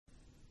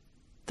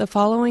The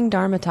following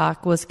Dharma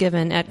talk was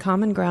given at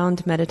Common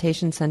Ground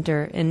Meditation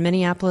Center in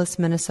Minneapolis,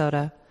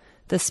 Minnesota.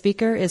 The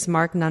speaker is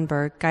Mark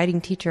Nunberg, guiding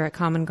teacher at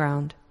Common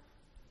Ground.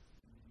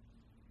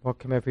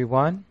 Welcome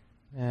everyone,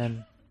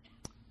 and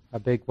a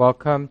big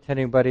welcome to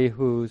anybody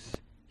who's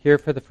here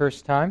for the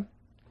first time.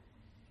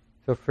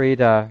 Feel free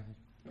to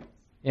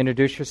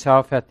introduce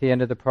yourself at the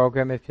end of the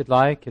program if you'd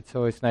like. It's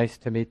always nice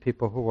to meet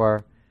people who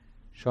are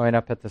showing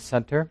up at the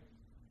center.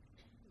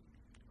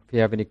 If you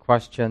have any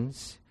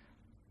questions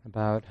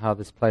about how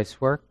this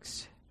place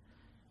works,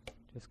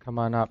 just come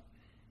on up.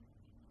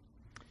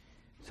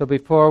 So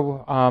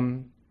before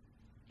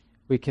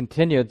we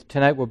continue,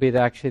 tonight will be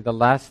actually the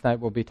last night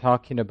we'll be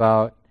talking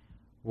about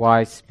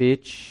why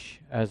speech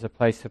as a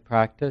place of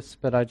practice,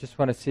 but I just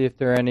want to see if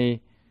there are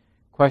any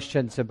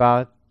questions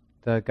about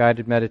the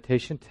guided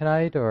meditation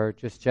tonight or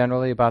just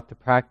generally about the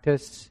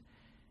practice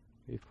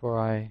before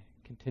I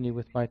continue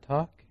with my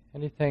talk.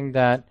 Anything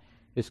that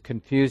is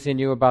confusing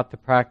you about the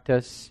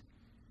practice,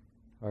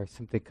 or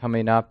something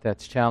coming up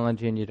that's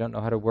challenging you don't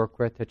know how to work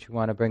with that you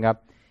want to bring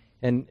up.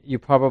 And you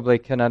probably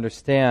can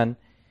understand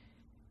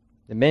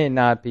it may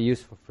not be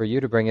useful for you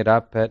to bring it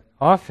up, but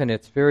often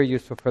it's very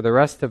useful for the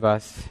rest of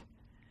us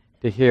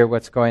to hear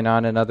what's going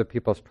on in other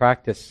people's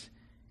practice.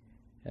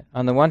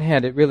 On the one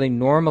hand, it really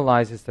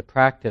normalizes the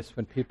practice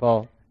when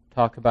people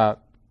talk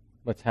about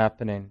what's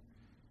happening.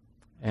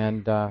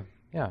 And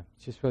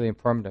it's just really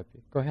informative.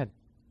 Go ahead.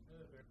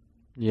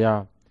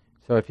 Yeah.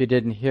 So if you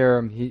didn't hear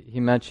him, he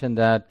mentioned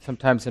that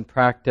sometimes in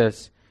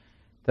practice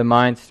the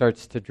mind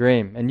starts to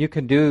dream. And you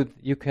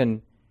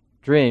can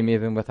dream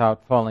even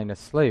without falling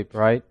asleep,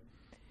 right?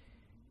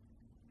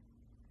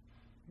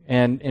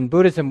 And in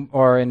Buddhism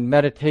or in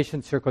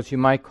meditation circles, you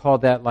might call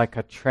that like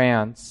a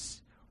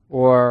trance,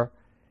 or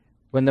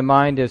when the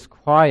mind is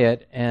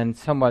quiet and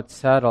somewhat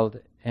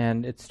settled,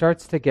 and it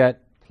starts to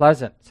get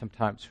pleasant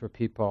sometimes for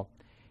people.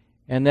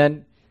 And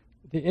then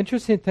the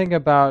interesting thing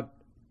about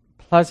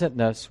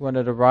pleasantness when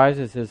it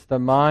arises is the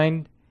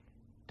mind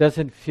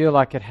doesn't feel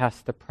like it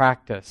has to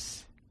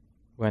practice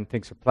when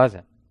things are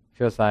pleasant. It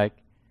feels like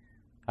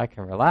I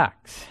can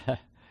relax.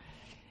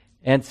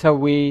 And so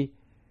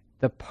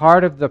the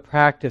part of the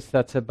practice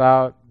that's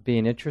about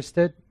being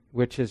interested,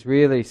 which is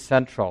really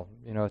central,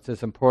 it's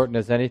as important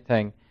as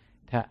anything,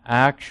 to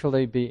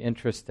actually be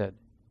interested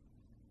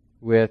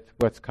with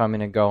what's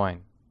coming and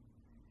going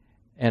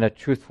in a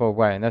truthful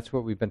way. And that's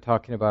what we've been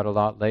talking about a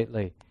lot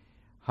lately.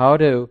 How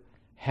to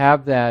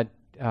have that,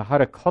 how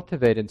to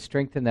cultivate and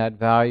strengthen that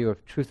value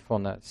of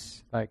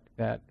truthfulness, like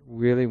that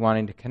really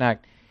wanting to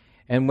connect.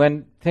 And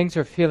when things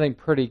are feeling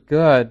pretty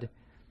good,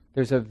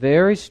 there's a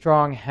very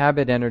strong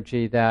habit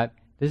energy that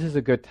this is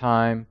a good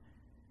time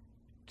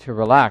to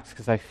relax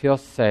because I feel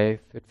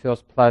safe, it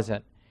feels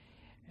pleasant.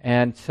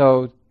 And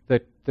so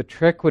the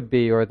trick would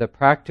be, or the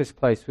practice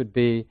place would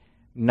be,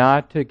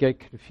 not to get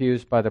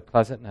confused by the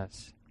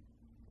pleasantness.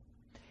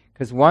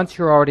 Because once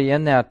you're already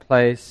in that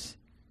place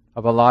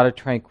of a lot of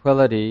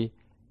tranquility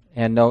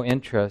and no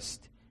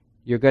interest,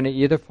 you're going to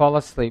either fall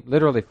asleep,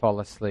 literally fall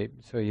asleep,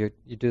 so you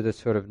do this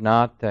sort of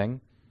nod thing,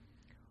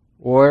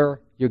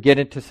 or you get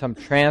into some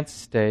trance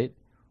state,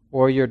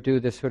 or you do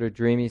this sort of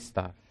dreamy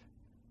stuff,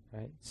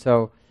 right?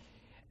 So,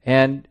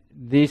 and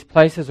these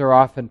places are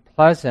often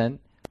pleasant,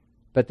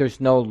 but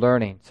there's no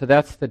learning. So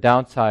that's the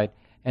downside.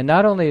 And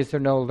not only is there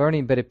no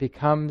learning, but it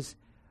becomes,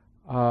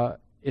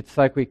 it's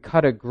like we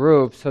cut a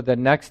groove, so the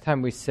next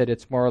time we sit,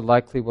 it's more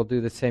likely we'll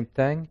do the same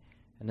thing,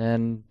 and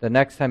then the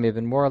next time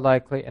even more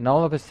likely, and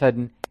all of a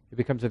sudden it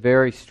becomes a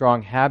very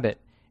strong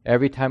habit.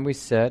 Every time we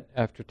sit,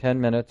 after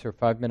 10 minutes or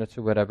 5 minutes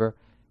or whatever,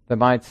 the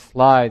mind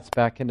slides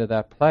back into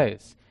that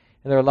place.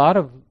 And there are a lot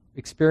of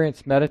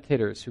experienced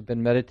meditators who've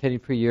been meditating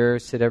for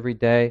years, sit every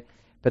day,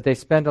 but they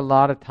spend a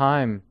lot of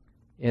time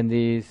in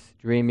these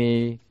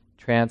dreamy,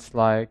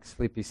 trance-like,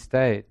 sleepy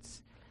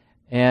states.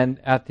 And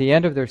at the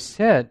end of their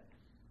sit,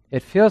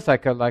 it feels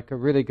like a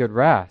really good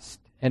rest,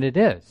 and it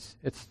is.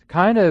 It's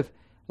kind of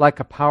like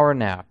a power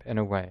nap in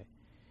a way.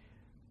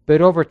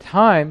 But over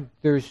time,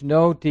 there's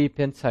no deep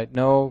insight,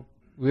 no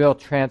real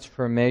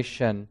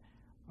transformation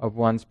of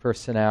one's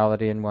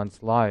personality and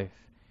one's life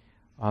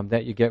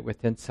that you get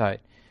with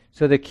insight.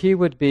 So the key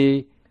would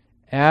be,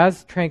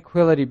 as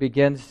tranquility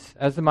begins,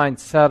 as the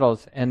mind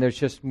settles, and there's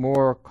just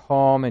more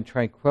calm and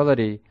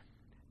tranquility,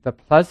 the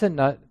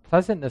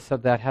pleasantness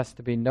of that has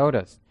to be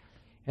noticed.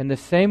 In the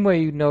same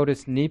way you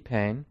notice knee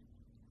pain,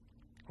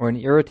 or an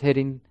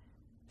irritating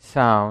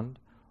sound,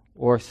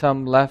 or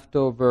some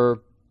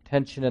leftover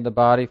tension in the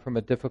body from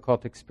a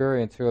difficult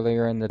experience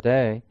earlier in the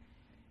day,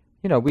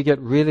 we get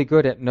really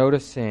good at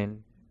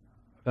noticing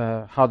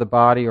how the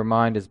body or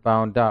mind is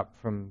bound up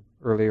from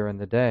earlier in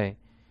the day.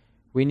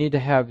 We need to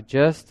have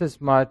just as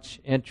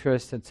much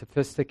interest and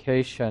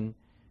sophistication,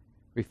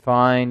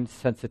 refined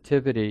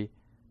sensitivity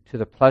to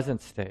the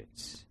pleasant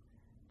states,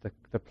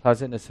 the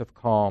pleasantness of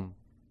calm,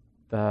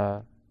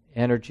 the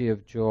energy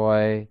of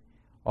joy,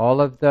 all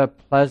of the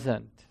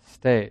pleasant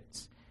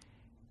states.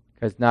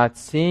 Because not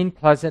seeing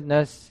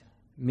pleasantness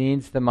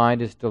means the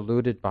mind is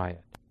deluded by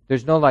it.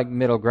 There's no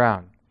middle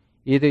ground.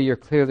 either you're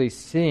clearly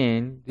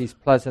seeing these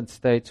pleasant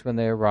states when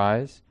they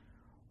arise,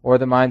 or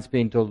the mind's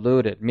being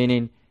diluted,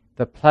 meaning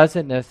the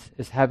pleasantness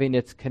is having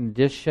its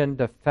conditioned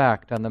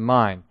effect on the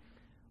mind,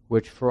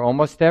 which for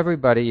almost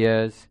everybody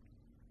is,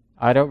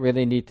 I don't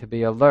really need to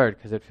be alert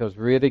because it feels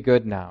really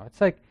good now. It's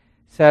like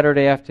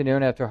Saturday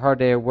afternoon after a hard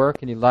day of work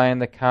and you lie on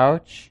the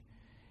couch,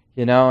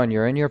 and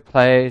you're in your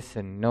place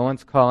and no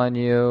one's calling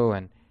you,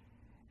 and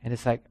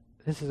it's like,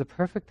 this is a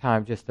perfect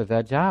time just to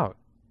veg out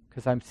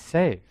because I'm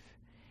safe.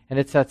 And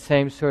it's that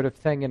same sort of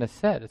thing in a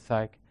sit. It's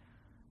like,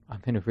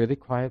 I'm in a really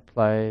quiet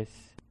place,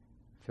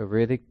 feel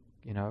really,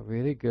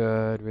 really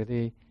good,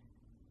 really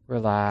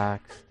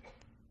relaxed.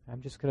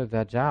 I'm just going to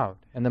veg out.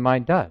 And the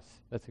mind does.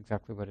 That's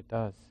exactly what it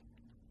does.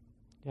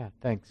 Yeah,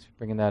 thanks for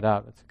bringing that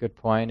up. That's a good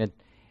point.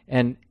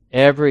 And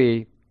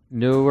every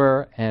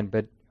newer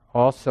but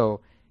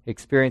also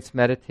experienced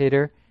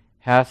meditator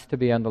has to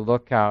be on the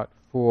lookout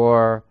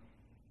for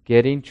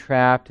getting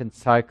trapped in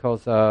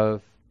cycles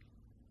of,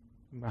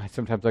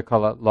 sometimes I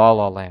call it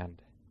la-la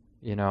land,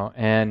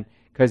 and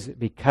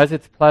because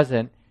it's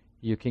pleasant,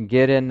 you can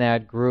get in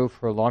that groove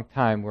for a long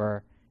time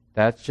where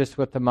that's just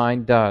what the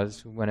mind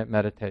does when it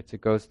meditates.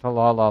 It goes to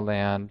la-la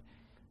land.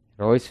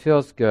 It always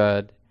feels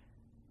good,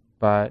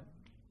 but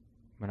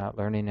we're not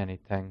learning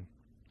anything.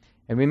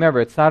 And remember,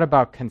 it's not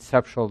about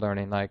conceptual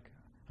learning, like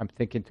I'm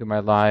thinking through my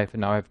life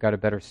and now I've got a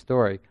better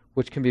story,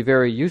 which can be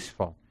very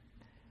useful.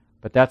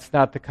 But that's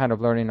not the kind of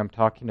learning I'm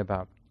talking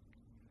about.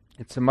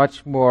 It's a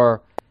much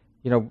more,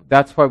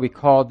 that's why we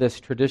call this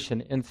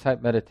tradition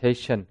insight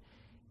meditation.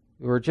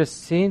 We're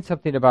just seeing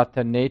something about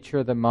the nature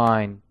of the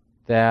mind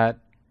that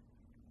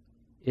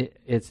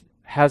it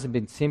hasn't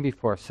been seen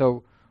before.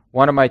 So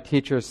one of my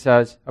teachers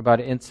says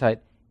about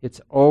insight, it's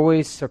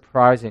always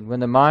surprising. When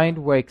the mind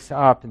wakes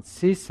up and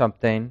sees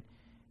something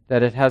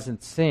that it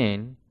hasn't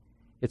seen,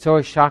 it's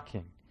always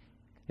shocking.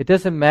 It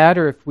doesn't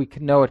matter if we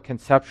can know it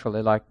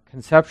conceptually. Like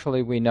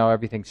conceptually we know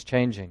everything's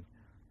changing.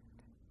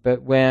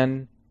 But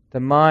when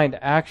the mind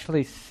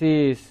actually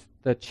sees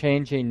the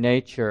changing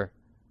nature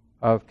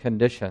of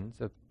conditions,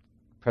 of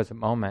present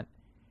moment,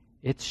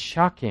 it's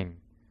shocking.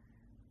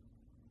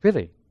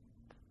 Really.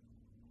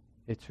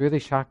 It's really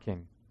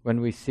shocking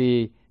when we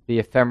see the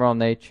ephemeral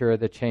nature,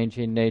 the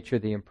changing nature,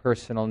 the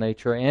impersonal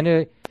nature,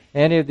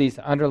 any of these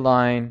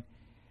underlying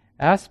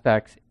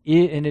aspects.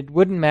 And it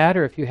wouldn't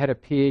matter if you had a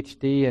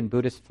PhD in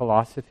Buddhist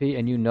philosophy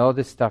and you know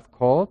this stuff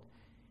cold.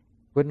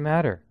 It wouldn't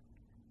matter.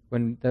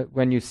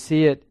 When you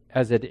see it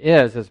as it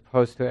is, as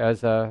opposed to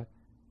as a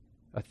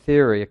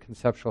theory, a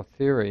conceptual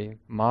theory,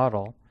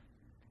 model,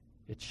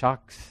 it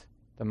shocks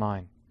the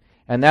mind.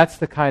 And that's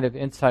the kind of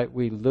insight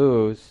we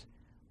lose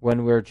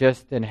when we're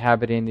just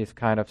inhabiting these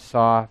kind of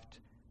soft,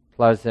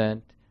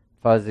 pleasant,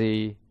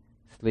 fuzzy,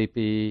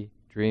 sleepy,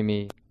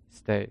 dreamy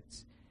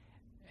states.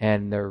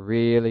 And they're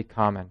really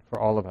common for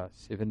all of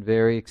us, even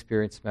very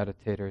experienced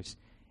meditators.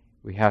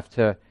 We have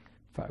to,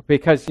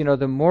 because,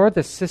 the more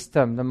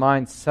the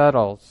mind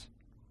settles,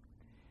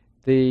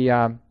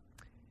 the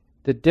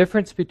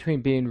difference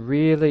between being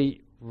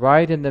really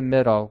right in the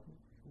middle,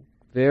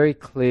 very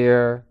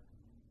clear,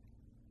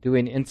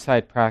 doing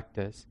insight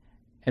practice,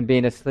 and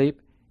being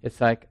asleep, it's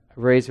like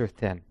razor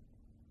thin.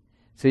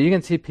 So you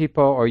can see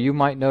people, or you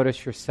might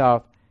notice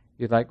yourself,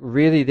 you're like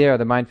really there,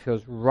 the mind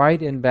feels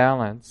right in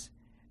balance,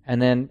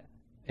 and then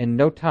in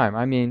no time,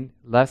 I mean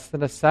less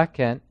than a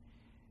second,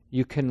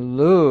 you can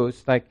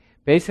lose,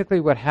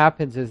 basically what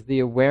happens is the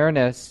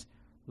awareness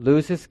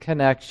loses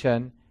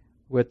connection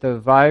with the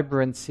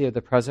vibrancy of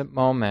the present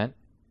moment,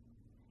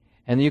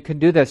 and you can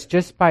do this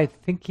just by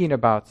thinking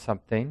about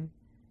something,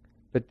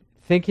 but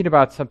thinking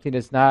about something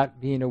is not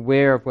being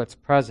aware of what's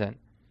present.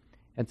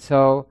 And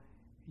so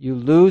you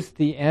lose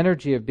the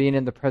energy of being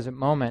in the present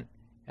moment,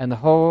 and the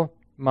whole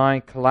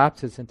mind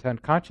collapses into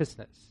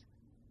unconsciousness.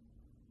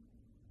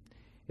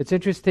 It's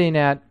interesting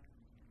at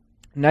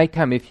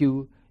nighttime, if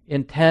you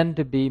intend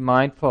to be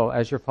mindful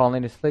as you're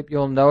falling asleep,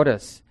 you'll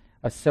notice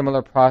a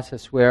similar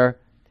process where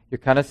you're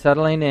kind of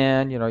settling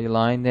in, you're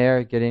lying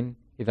there, getting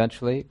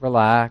eventually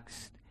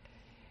relaxed.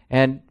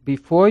 And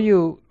before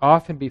you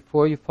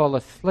fall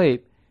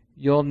asleep,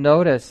 you'll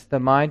notice the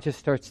mind just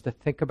starts to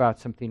think about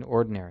something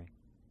ordinary.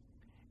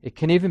 It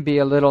can even be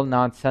a little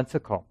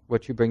nonsensical,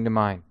 what you bring to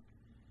mind.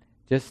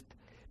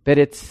 But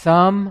it's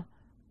some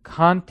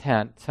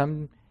content,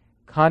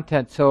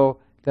 so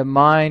the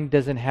mind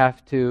doesn't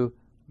have to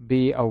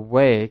be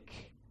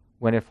awake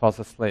when it falls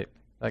asleep.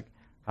 Like,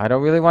 I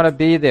don't really want to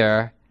be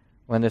there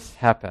when this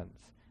happens.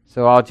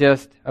 So I'll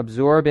just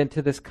absorb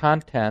into this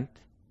content,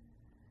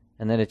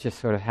 and then it just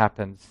sort of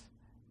happens,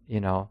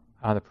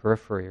 on the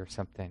periphery or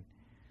something.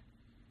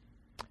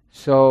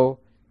 So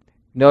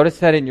notice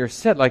that in your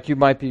sit, like you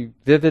might be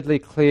vividly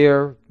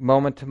clear,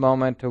 moment to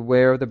moment,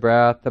 aware of the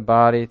breath, the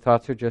body,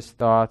 thoughts are just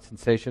thoughts,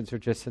 sensations are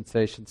just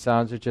sensations,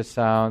 sounds are just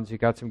sounds. You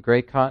got some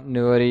great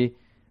continuity,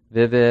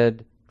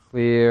 vivid,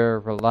 clear,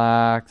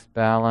 relaxed,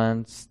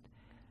 balanced.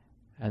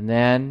 And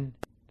then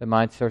the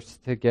mind starts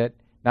to get,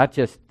 not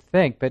just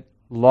think, but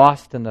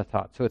lost in the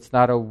thought. So it's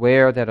not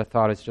aware that a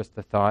thought is just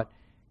a thought,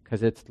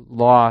 because it's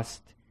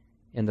lost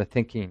in the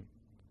thinking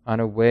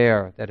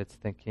unaware that it's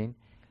thinking.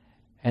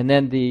 And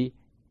then the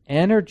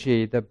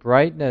energy, the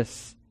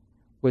brightness,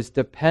 was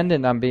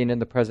dependent on being in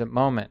the present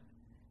moment.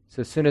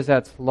 So as soon as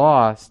that's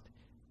lost,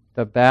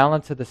 the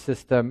balance of the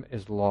system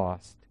is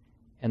lost.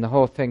 And the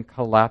whole thing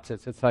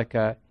collapses. It's like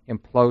an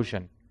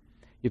implosion.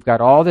 You've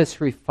got all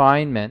this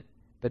refinement,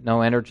 but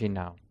no energy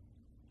now.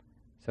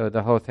 So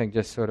the whole thing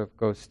just sort of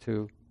goes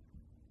to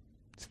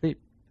sleep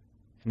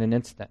in an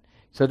instant.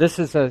 So this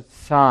is a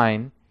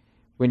sign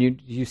when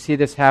you see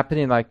this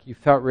happening, like you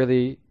felt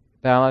really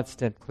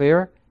balanced and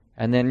clear,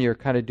 and then you're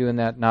kind of doing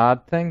that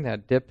nod thing,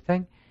 that dip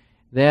thing,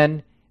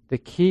 then the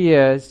key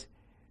is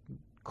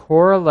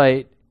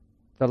correlate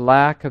the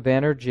lack of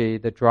energy,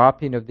 the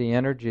dropping of the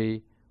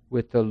energy,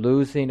 with the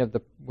losing of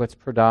what's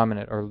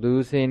predominant, or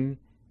losing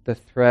the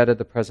thread of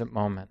the present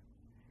moment.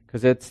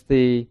 Because it's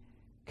the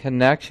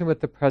connection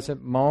with the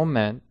present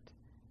moment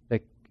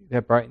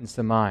that brightens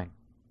the mind,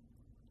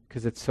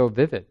 because it's so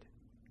vivid.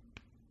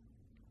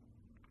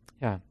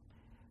 Yeah.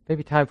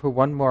 Maybe time for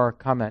one more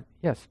comment.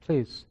 Yes,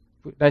 please.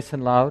 Nice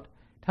and loud.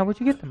 Tom, would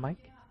you get the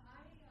mic?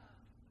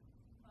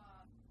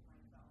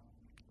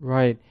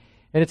 Right.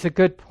 And it's a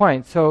good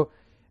point. So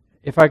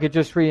if I could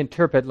just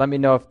reinterpret, let me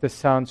know if this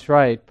sounds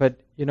right. But,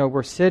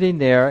 we're sitting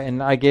there,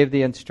 and I gave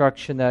the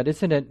instruction that,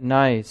 isn't it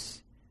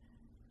nice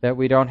that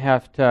we don't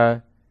have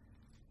to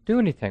do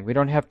anything? We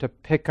don't have to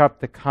pick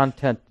up the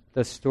content,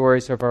 the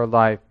stories of our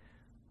life.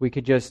 We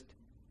could just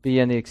be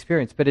in the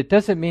experience. But it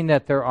doesn't mean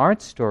that there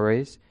aren't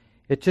stories.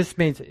 It just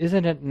means,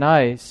 isn't it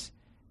nice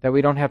that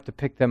we don't have to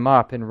pick them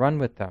up and run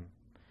with them?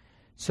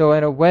 So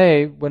in a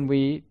way, when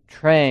we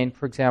train,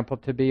 for example,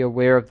 to be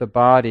aware of the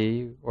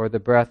body or the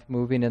breath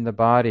moving in the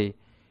body,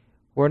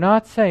 we're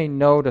not saying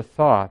no to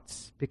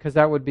thoughts, because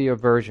that would be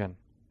aversion,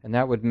 and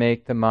that would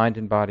make the mind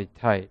and body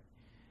tight.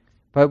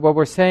 But what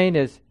we're saying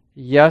is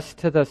yes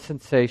to the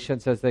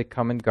sensations as they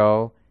come and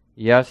go,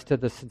 yes to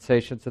the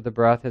sensations of the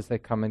breath as they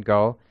come and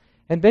go,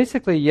 and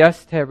basically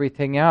yes to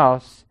everything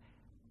else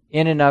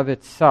in and of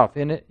itself,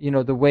 in it,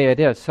 the way it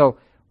is. So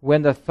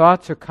when the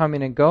thoughts are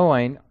coming and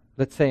going,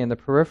 let's say in the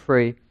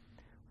periphery,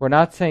 we're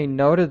not saying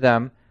no to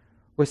them.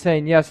 We're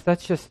saying, yes,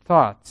 that's just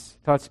thoughts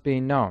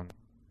being known.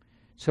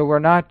 So we're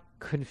not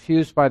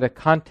confused by the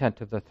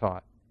content of the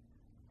thought,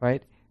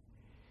 right?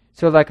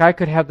 So like I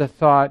could have the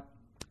thought,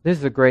 this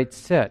is a great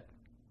sit.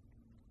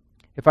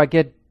 If I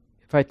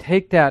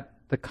take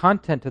the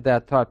content of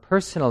that thought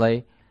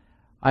personally,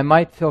 I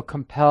might feel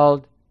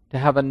compelled to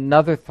have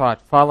another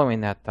thought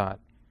following that thought.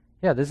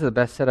 Yeah, this is the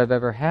best sit I've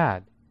ever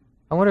had.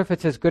 I wonder if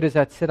it's as good as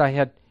that sit I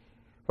had,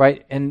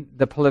 right? And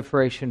the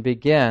proliferation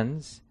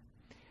begins.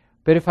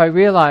 But if I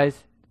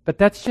realize, but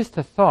that's just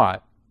a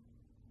thought,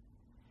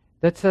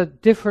 that's a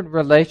different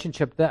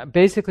relationship. That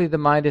basically the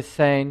mind is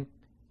saying,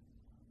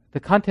 the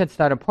content's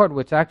not important.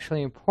 What's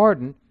actually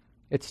important,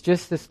 it's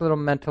just this little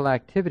mental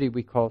activity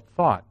we call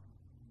thought.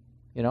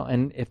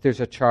 And if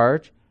there's a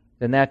charge,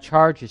 then that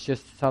charge is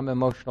just some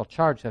emotional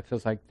charge that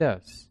feels like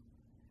this.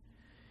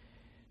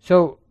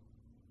 So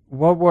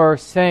what we're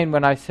saying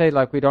when I say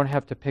like we don't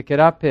have to pick it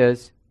up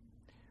is,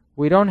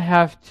 we don't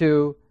have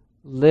to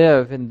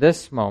live in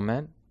this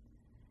moment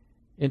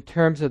in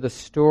terms of the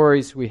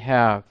stories we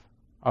have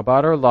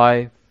about our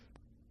life,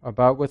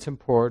 about what's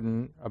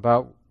important,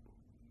 about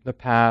the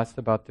past,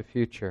 about the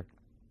future.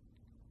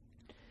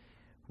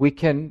 We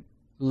can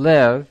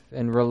live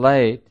and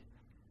relate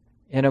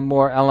in a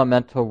more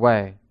elemental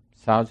way.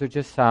 Sounds are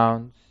just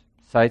sounds,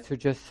 sights are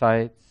just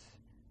sights,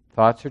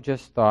 thoughts are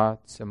just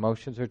thoughts,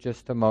 emotions are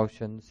just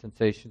emotions,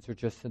 sensations are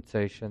just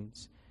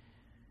sensations.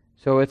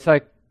 So it's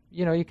like,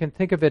 you can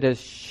think of it as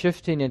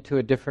shifting into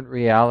a different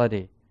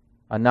reality,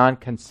 a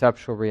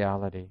non-conceptual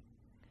reality.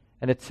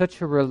 And it's such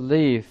a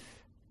relief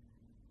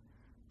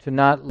to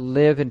not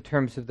live in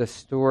terms of the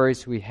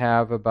stories we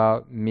have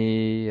about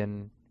me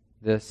and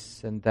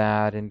this and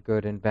that and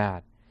good and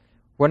bad.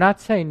 We're not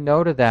saying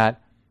no to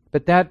that,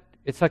 but that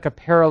it's like a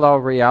parallel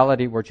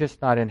reality we're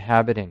just not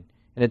inhabiting.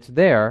 And it's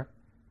there,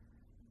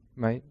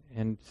 right?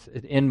 And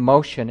it's in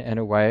motion in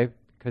a way,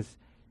 because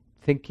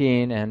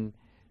thinking and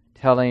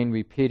telling,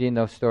 repeating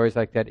those stories,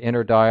 like that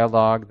inner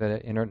dialogue,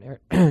 the inner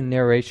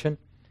narration,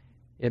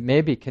 it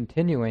may be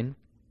continuing.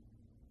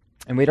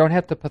 And we don't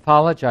have to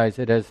pathologize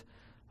it as,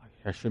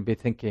 I shouldn't be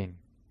thinking.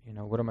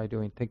 What am I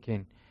doing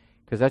thinking?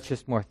 Because that's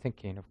just more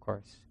thinking, of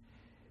course.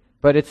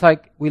 But it's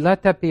like we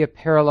let that be a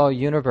parallel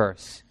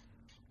universe.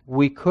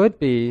 We could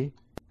be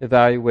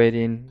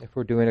evaluating if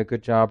we're doing a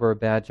good job or a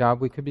bad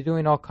job. We could be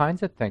doing all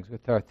kinds of things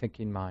with our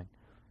thinking mind.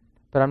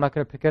 But I'm not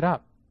going to pick it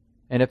up.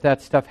 And if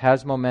that stuff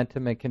has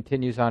momentum and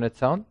continues on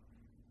its own,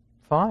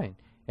 fine.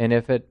 And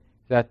if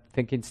that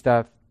thinking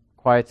stuff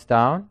quiets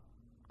down,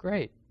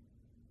 great.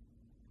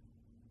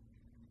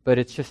 But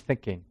it's just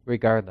thinking,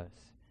 regardless.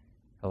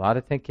 A lot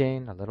of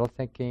thinking, a little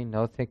thinking,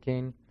 no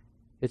thinking.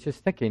 It's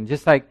just thinking.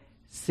 Just like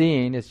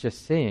seeing is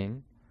just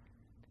seeing.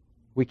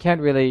 We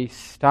can't really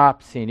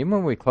stop seeing. Even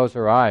when we close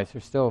our eyes,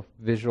 there's still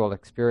visual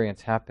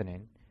experience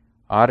happening.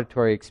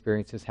 Auditory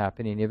experience is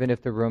happening. Even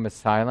if the room is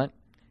silent,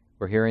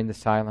 we're hearing the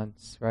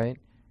silence, right?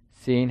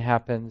 Seeing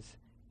happens,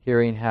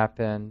 hearing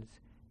happens,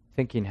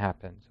 thinking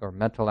happens, or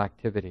mental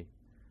activity,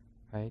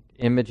 right?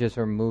 Images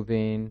are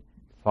moving,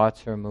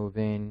 thoughts are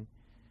moving.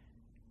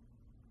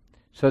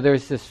 So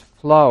there's this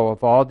flow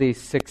of all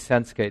these 6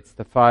 sense gates,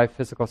 the 5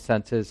 physical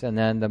senses, and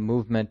then the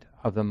movement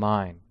of the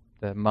mind.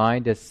 The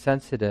mind is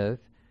sensitive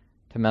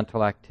to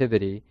mental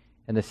activity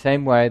in the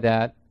same way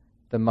that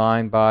the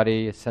mind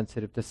body is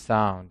sensitive to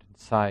sound, and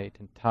sight,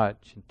 and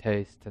touch, and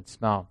taste, and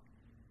smell.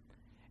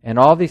 And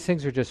all these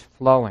things are just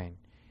flowing.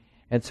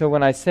 And so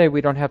when I say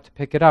we don't have to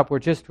pick it up, we're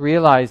just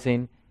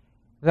realizing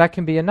that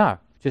can be enough,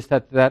 just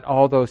that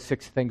all those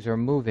 6 things are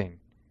moving,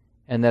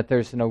 and that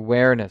there's an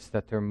awareness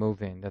that they're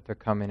moving, that they're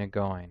coming and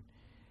going.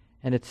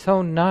 And it's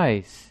so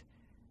nice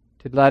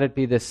to let it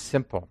be this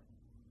simple.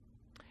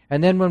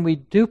 And then when we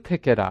do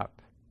pick it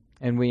up,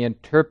 and we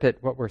interpret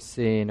what we're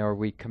seeing, or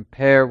we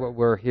compare what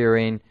we're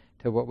hearing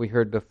to what we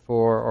heard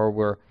before, or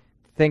we're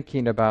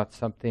thinking about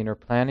something or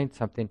planning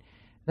something,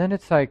 then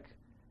it's like,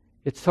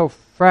 it's so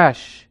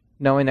fresh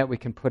knowing that we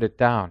can put it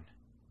down.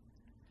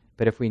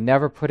 But if we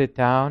never put it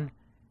down,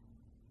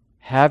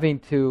 having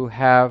to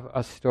have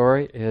a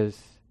story is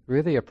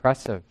really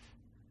oppressive.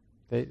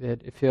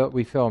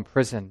 We feel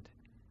imprisoned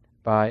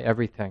by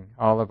everything,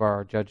 all of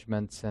our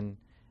judgments and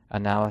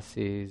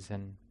analyses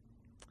and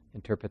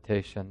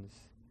interpretations.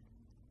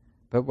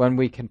 But when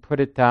we can put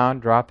it down,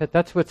 drop it,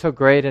 that's what's so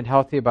great and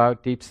healthy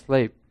about deep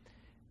sleep.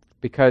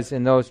 Because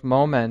in those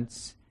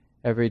moments,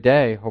 every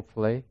day,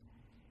 hopefully,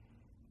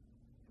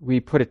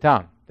 we put it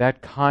down.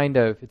 That kind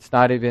of, it's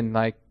not even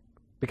like,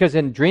 because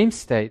in dream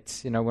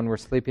states, when we're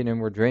sleeping and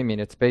we're dreaming,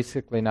 it's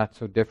basically not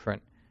so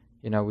different.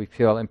 We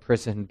feel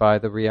imprisoned by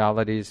the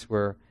realities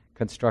we're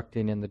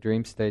constructing in the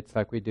dream states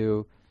like we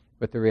do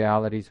with the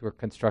realities we're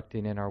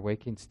constructing in our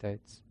waking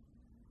states.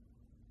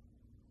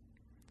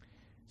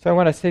 So I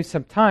want to save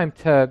some time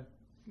to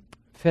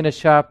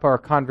finish up our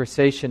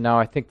conversation now,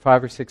 I think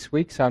 5 or 6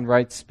 weeks on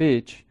right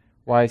speech,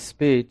 wise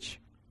speech.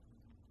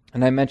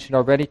 And I mentioned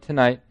already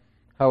tonight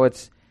how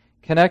it's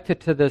connected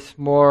to this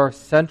more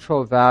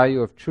central value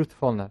of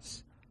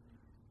truthfulness.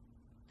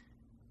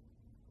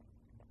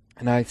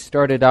 And I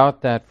started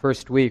out that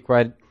first week,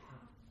 right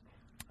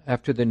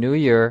after the New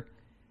Year,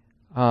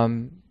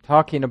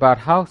 talking about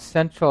how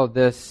central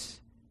this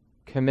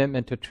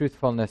commitment to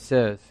truthfulness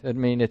is. I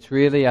mean, it's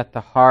really at the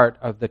heart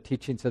of the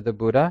teachings of the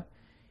Buddha.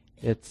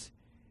 It's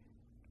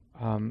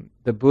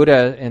the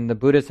Buddha, in the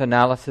Buddha's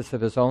analysis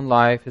of his own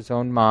life, his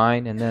own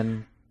mind, and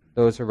then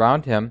those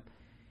around him,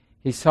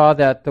 he saw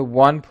that the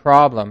one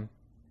problem,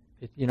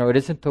 it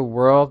isn't the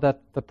world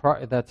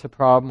that's a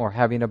problem, or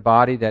having a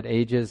body that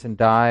ages and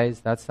dies.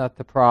 That's not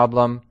the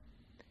problem.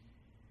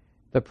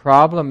 The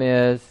problem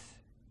is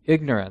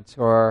ignorance,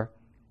 or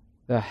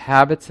the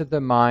habits of the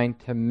mind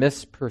to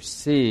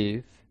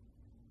misperceive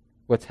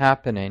what's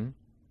happening.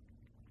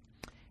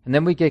 And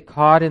then we get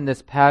caught in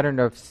this pattern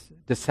of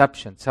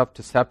deception,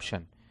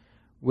 self-deception,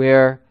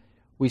 where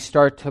we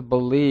start to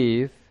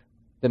believe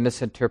the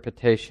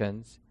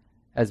misinterpretations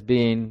as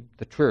being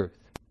the truth.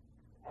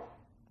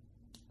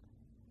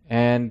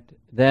 And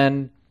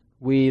then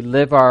we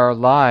live our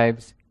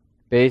lives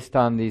based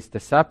on these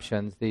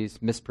deceptions, these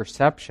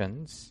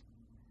misperceptions.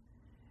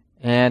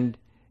 And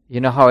you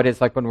know how it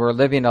is, like when we're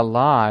living a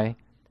lie,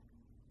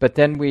 but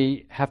then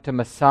we have to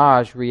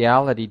massage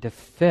reality to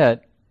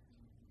fit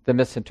the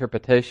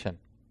misinterpretation.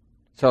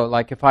 So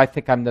like if I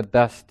think I'm the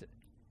best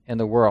in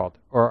the world,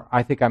 or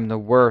I think I'm the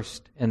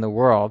worst in the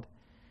world,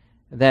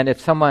 then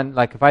if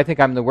I think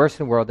I'm the worst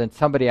in the world and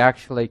somebody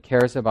actually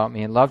cares about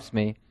me and loves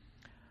me,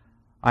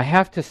 I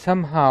have to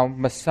somehow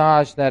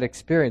massage that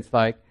experience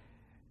like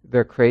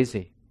they're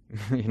crazy,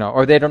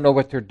 or they don't know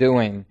what they're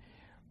doing,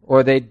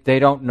 or they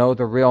don't know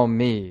the real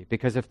me,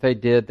 because if they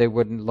did, they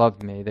wouldn't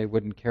love me, they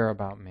wouldn't care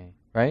about me,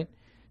 right?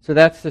 So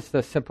that's just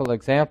a simple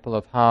example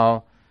of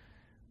how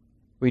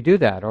we do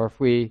that. Or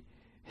if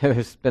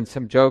there's been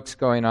some jokes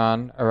going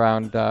on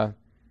around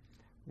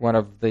one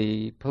of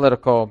the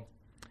political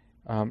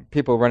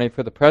people running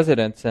for the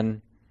presidents,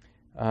 and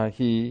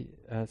he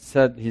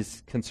said, he's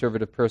a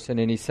conservative person,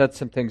 and he said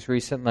some things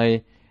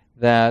recently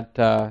that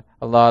a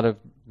lot of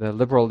the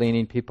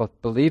liberal-leaning people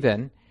believe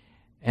in,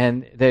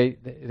 and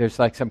there's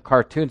like some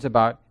cartoons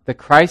about the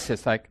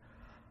crisis, like,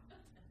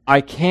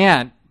 I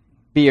can't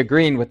be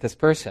agreeing with this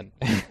person.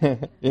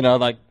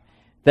 Like,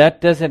 that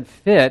doesn't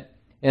fit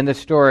in the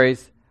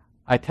stories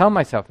I tell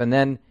myself. And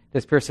then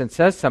this person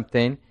says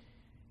something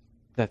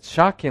that's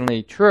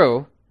shockingly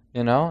true,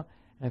 and I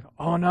go,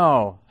 oh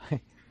no.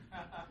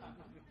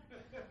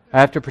 I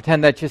have to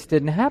pretend that just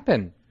didn't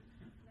happen,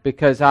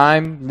 because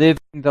I'm living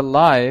the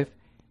life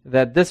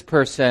that this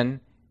person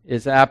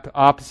is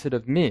opposite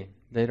of me.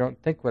 They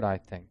don't think what I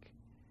think.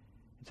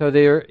 So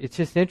it's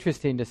just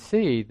interesting to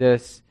see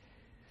this.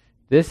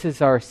 This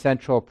is our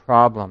central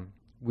problem.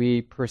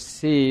 We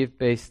perceive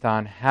based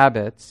on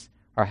habits.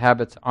 Our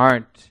habits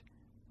aren't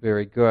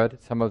very good,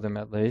 some of them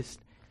at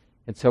least.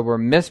 And so we're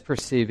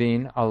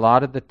misperceiving a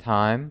lot of the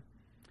time.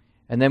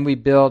 And then we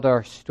build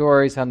our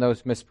stories on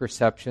those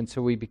misperceptions,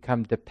 so we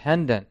become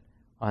dependent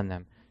on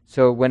them.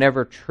 So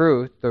whenever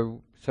truth, the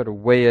sort of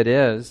way it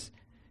is,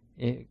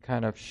 it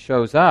kind of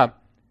shows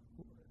up,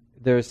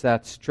 there's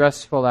that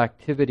stressful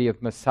activity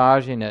of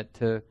massaging it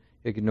to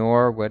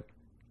ignore what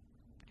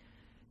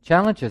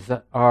challenges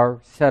our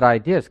set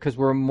ideas, because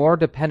we're more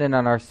dependent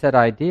on our set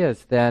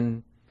ideas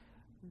than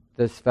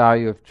this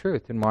value of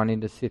truth and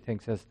wanting to see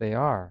things as they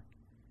are.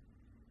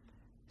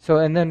 So,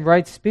 and then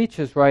right speech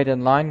is right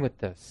in line with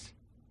this,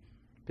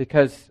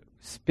 because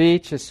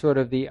speech is sort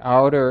of the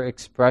outer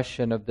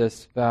expression of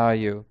this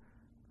value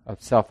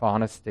of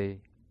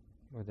self-honesty,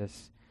 or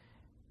this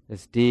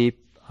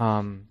deep,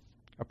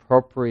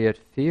 appropriate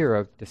fear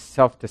of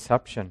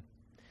self-deception.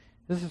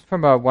 This is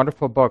from a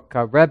wonderful book.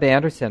 Reb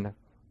Anderson, a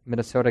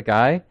Minnesota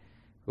guy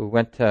who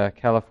went to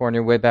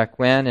California way back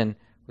when and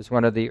was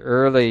one of the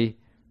early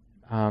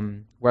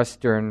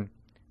Western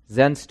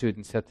Zen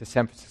students at the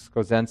San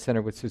Francisco Zen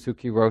Center with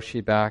Suzuki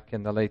Roshi back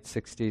in the late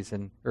 60s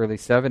and early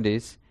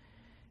 70s,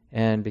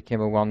 and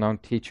became a well-known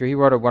teacher. He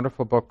wrote a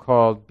wonderful book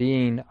called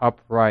Being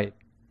Upright,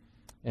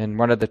 and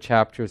one of the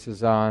chapters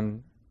is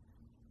on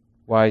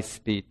wise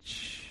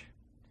speech.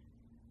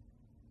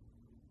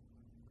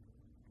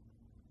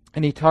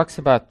 And he talks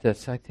about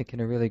this, I think, in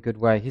a really good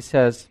way. He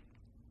says,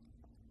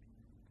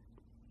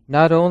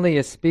 not only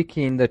is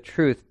speaking the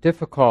truth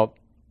difficult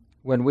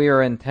when we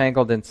are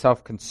entangled in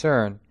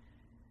self-concern,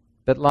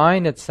 but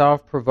lying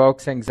itself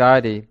provokes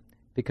anxiety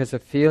because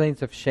of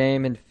feelings of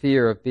shame and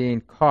fear of being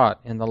caught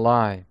in the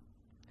lie.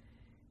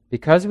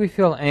 Because we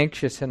feel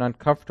anxious and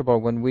uncomfortable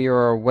when we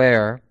are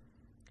aware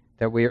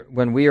that we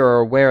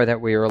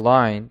are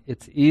lying,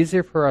 it's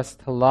easier for us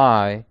to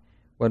lie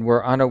when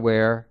we're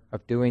unaware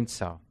of doing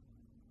so.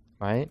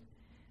 Right?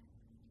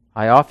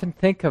 I often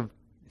think of,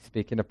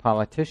 speaking of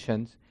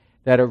politicians,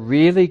 that a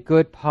really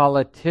good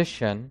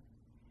politician,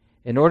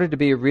 in order to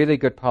be a really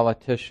good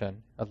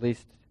politician, at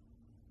least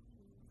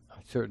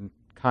a certain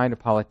kind of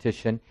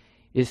politician,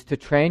 is to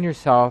train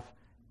yourself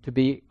to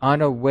be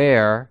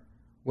unaware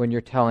when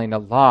you're telling a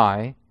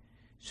lie,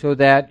 so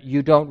that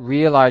you don't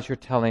realize you're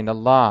telling a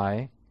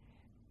lie,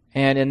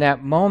 and in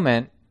that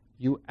moment,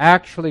 you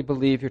actually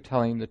believe you're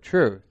telling the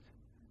truth,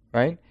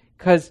 right?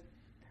 Because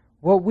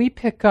what we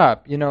pick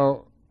up,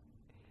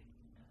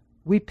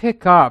 we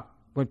pick up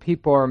when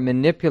people are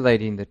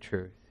manipulating the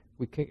truth.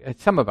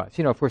 Some of us,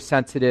 if we're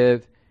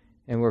sensitive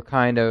and we're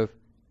kind of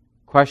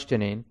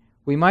questioning,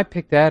 we might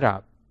pick that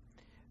up.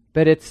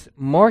 But it's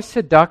more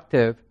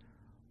seductive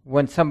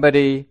when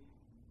somebody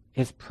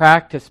has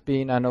practiced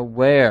being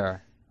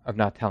unaware of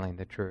not telling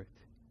the truth,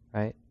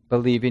 right?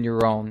 Believing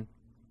your own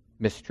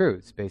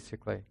mistruths,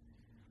 basically.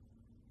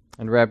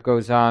 And Reb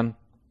goes on,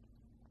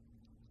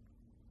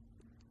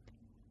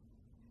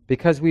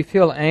 because we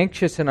feel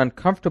anxious and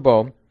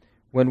uncomfortable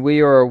when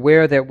we are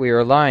aware that we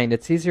are lying,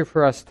 it's easier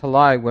for us to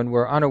lie when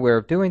we're unaware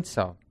of doing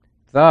so.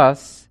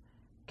 Thus,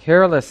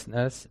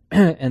 carelessness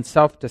and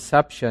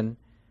self-deception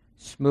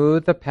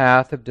smooth the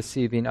path of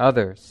deceiving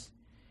others,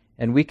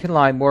 and we can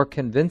lie more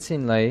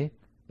convincingly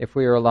if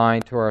we are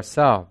lying to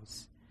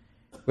ourselves.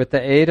 With the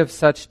aid of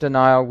such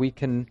denial, we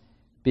can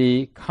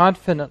be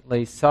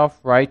confidently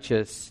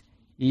self-righteous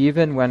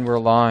even when we're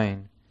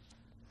lying.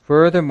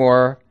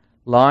 Furthermore,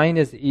 lying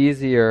is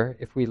easier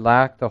if we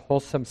lack the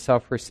wholesome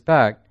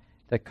self-respect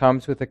that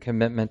comes with a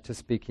commitment to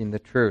speaking the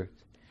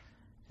truth.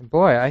 And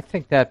boy, I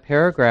think that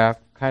paragraph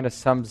kind of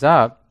sums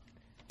up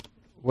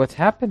what's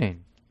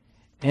happening.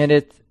 And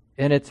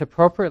it's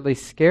appropriately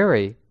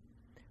scary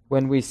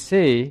when we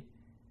see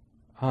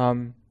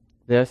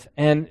this.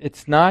 And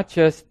it's not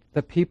just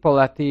the people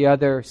at the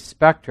other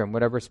spectrum,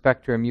 whatever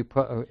spectrum you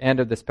put, end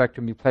of the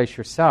spectrum you place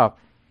yourself.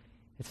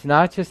 It's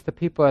not just the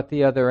people at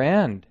the other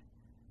end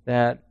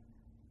that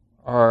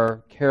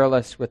are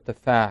careless with the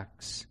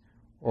facts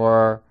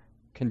or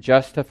can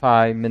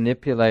justify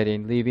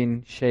manipulating,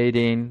 leaving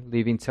shading,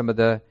 leaving some of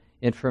the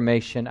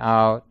information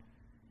out.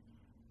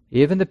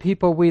 Even the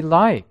people we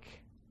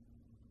like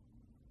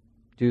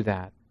do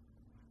that.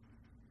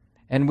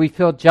 And we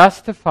feel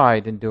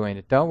justified in doing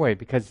it, don't we?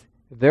 Because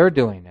they're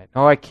doing it.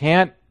 Oh, I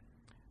can't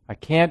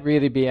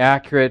really be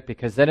accurate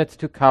because then it's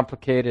too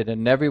complicated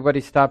and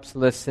everybody stops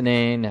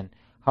listening, and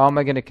how am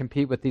I going to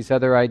compete with these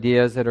other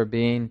ideas that are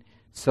being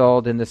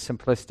sold in this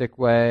simplistic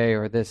way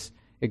or this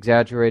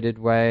exaggerated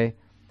way?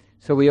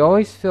 So we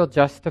always feel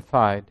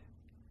justified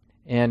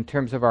in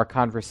terms of our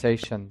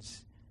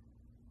conversations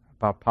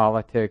about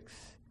politics,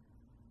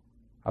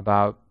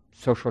 about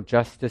social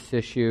justice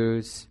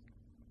issues.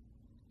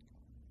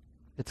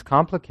 It's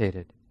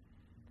complicated.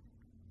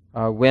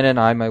 Wynn and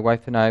I, my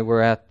wife and I,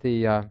 were at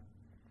the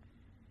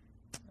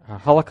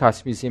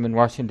Holocaust Museum in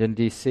Washington,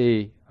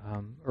 D.C.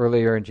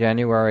 Earlier in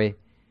January.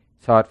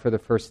 Saw it for the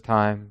first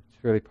time.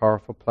 It's a really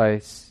powerful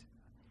place,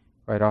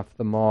 right off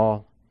the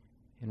mall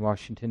in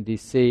Washington,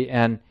 D.C.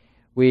 And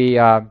we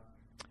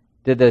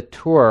did a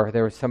tour.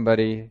 There was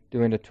somebody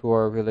doing a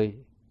tour, really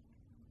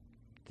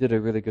did a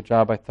really good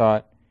job, I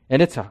thought.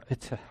 And it's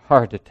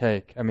hard to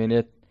take. I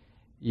mean,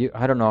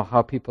 I don't know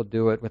how people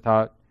do it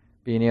without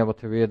being able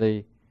to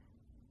really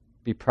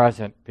be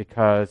present,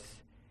 because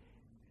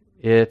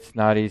it's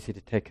not easy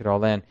to take it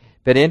all in.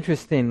 But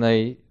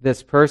interestingly,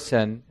 this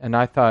person, and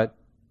I thought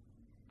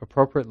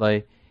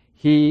appropriately,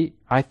 he,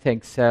 I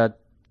think, said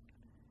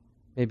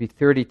maybe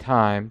 30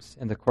 times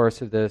in the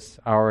course of this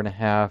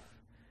hour-and-a-half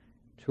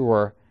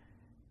tour,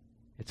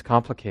 it's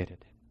complicated.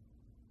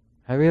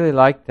 I really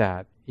like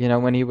that.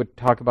 When he would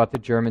talk about the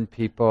German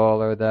people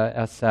or the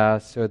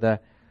SS or the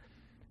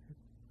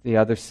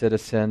other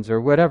citizens or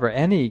whatever,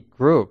 any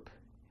group,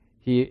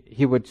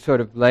 he would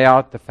sort of lay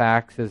out the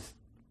facts as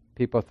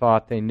people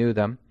thought they knew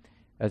them,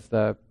 as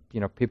the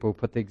people who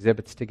put the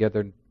exhibits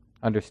together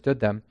understood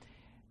them.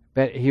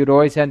 But he would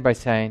always end by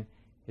saying,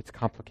 it's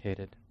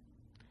complicated.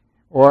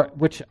 Or,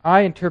 which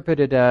I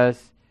interpreted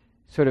as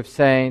sort of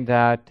saying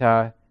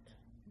that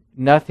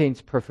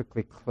nothing's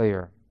perfectly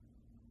clear.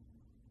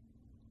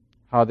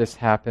 How this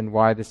happened,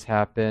 why this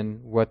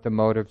happened, what the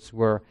motives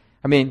were.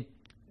 I mean,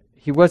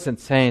 he wasn't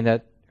saying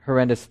that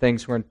horrendous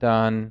things weren't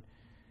done,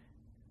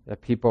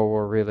 that people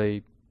were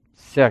really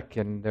sick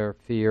in their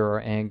fear or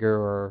anger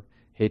or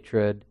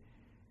hatred.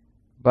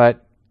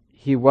 But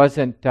he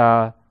wasn't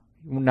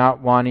not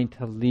wanting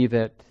to leave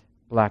it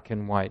black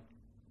and white,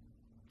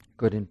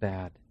 good and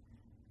bad,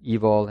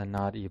 evil and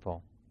not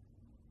evil.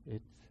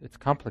 It's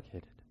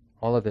complicated.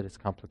 All of it is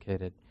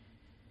complicated.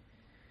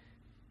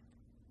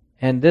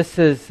 And this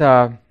is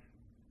one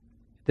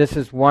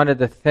of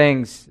the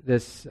things,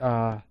 this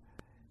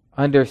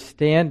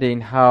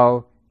understanding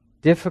how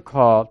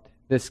difficult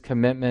this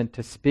commitment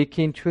to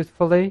speaking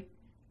truthfully,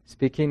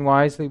 speaking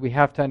wisely, we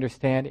have to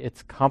understand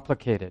it's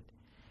complicated.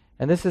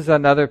 And this is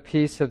another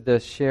piece of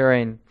this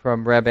sharing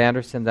from Reb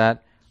Anderson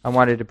that I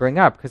wanted to bring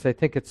up because I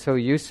think it's so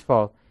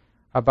useful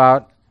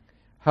about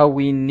how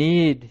we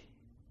need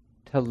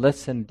to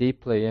listen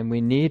deeply and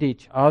we need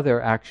each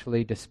other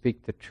actually to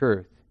speak the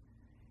truth.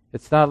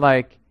 It's not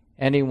like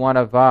any one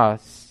of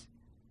us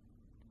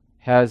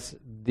has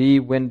the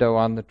window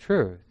on the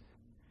truth.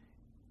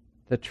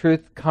 The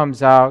truth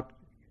comes out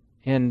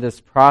in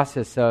this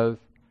process of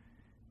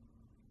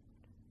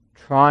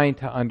trying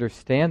to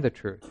understand the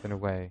truth in a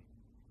way,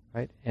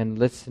 right? And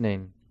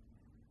listening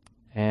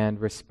and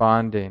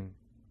responding.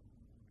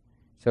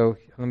 So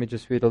let me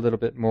just read a little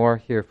bit more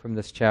here from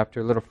this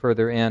chapter, a little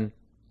further in.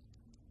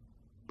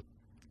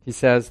 He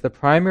says, the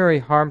primary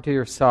harm to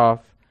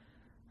yourself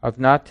of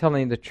not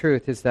telling the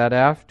truth is that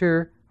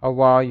after a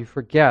while you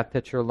forget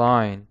that you're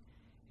lying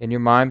and your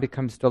mind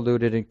becomes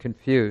diluted and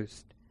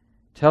confused.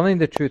 Telling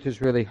the truth is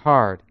really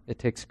hard. It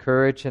takes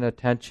courage and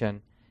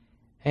attention.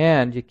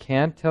 And you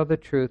can't tell the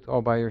truth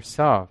all by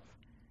yourself.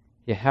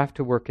 You have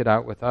to work it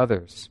out with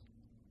others.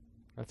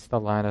 That's the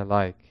line I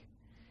like.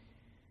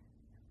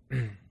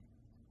 You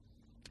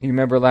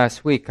remember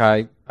last week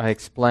I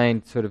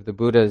explained sort of the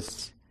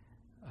Buddha's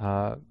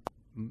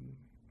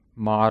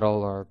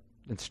model or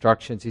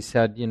instructions. He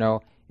said,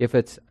 if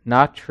it's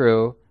not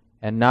true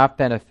and not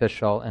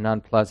beneficial and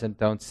unpleasant,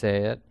 don't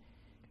say it.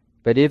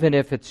 But even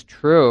if it's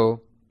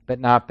true but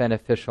not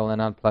beneficial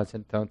and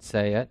unpleasant, don't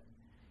say it.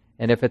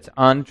 And if it's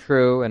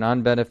untrue and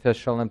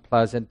unbeneficial and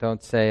pleasant,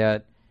 don't say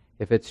it.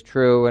 If it's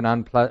true and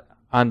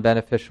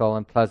unbeneficial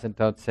and pleasant,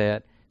 don't say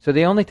it. So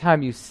the only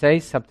time you say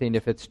something,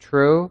 if it's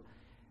true,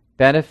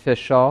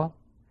 beneficial,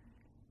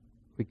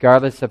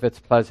 regardless if it's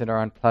pleasant or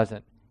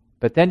unpleasant.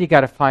 But then you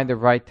got to find the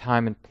right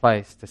time and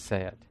place to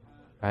say it,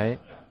 right?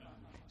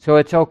 So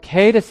it's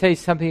okay to say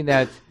something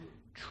that's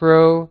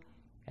true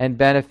and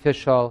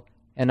beneficial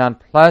and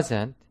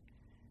unpleasant,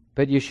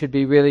 but you should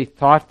be really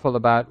thoughtful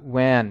about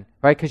when,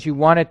 right? Because you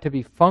want it to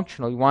be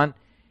functional.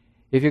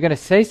 If you're going to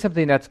say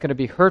something that's going to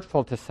be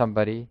hurtful to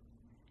somebody,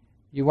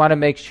 you want to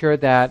make sure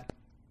that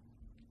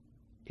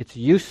it's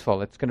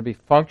useful, it's going to be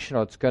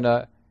functional, it's going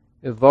to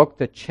evoke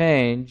the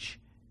change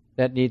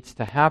that needs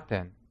to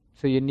happen.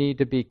 So you need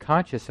to be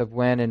conscious of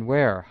when and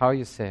where, how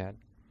you say it.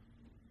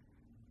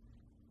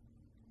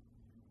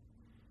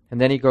 And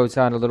then he goes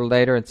on a little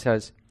later and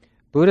says,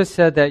 Buddha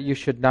said that you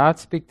should not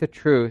speak the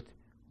truth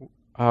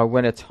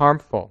when it's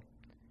harmful.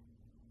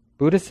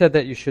 Buddha said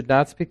that you should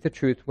not speak the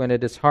truth when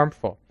it is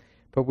harmful.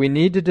 But we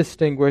need to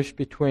distinguish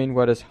between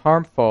what is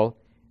harmful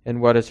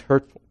and what is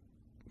hurtful.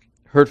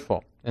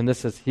 And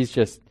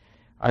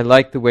I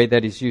like the way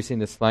that he's using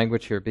this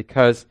language here,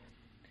 because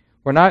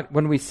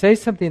when we say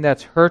something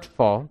that's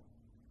hurtful,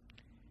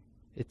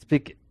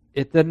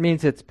 that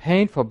means it's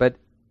painful, but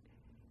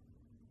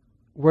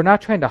we're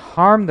not trying to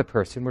harm the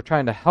person, we're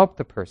trying to help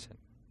the person.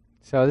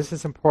 So this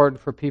is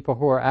important for people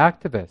who are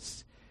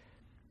activists.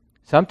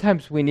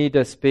 Sometimes we need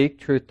to speak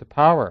truth to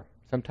power.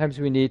 Sometimes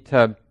we need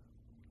to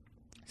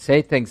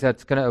say things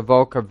that's going to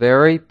evoke a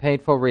very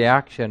painful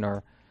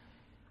reaction,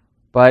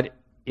 but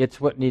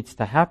it's what needs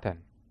to happen.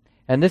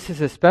 And this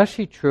is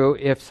especially true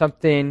if some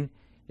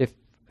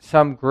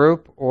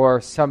group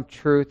or some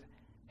truth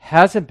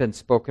hasn't been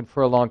spoken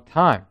for a long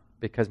time,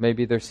 because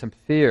maybe there's some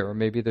fear or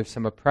maybe there's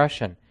some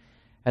oppression.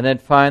 And then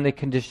finally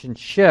conditions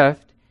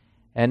shift,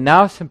 and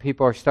now some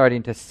people are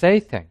starting to say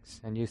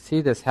things. And you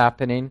see this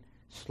happening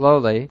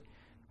slowly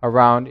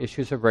around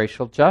issues of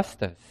racial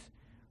justice,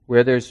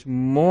 where there's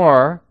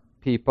more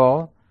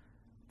people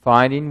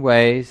finding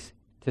ways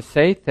to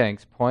say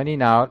things,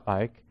 pointing out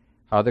like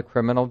how the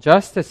criminal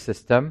justice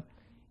system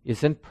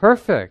isn't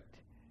perfect,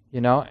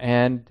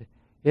 and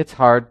it's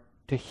hard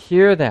to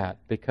hear that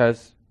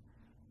because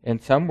in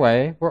some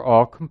way, we're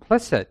all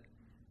complicit,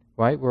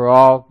 right? We're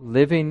all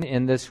living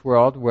in this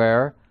world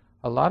where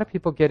a lot of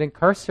people get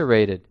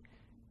incarcerated.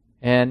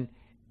 And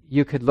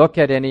you could look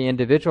at any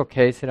individual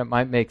case and it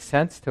might make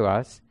sense to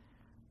us,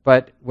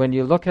 but when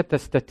you look at the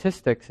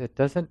statistics, it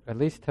doesn't, at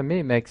least to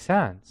me, make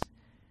sense.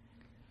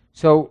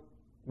 So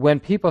when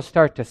people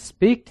start to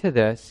speak to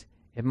this,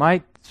 it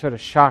might sort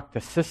of shock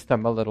the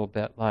system a little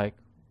bit, like,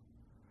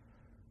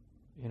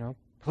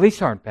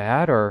 police aren't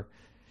bad, or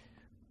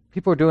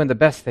people are doing the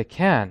best they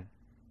can.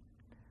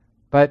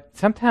 But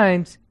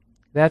sometimes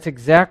that's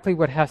exactly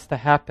what has to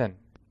happen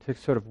to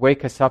sort of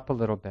wake us up a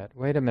little bit.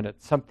 Wait a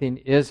minute, something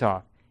is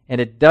off. And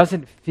it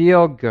doesn't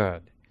feel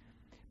good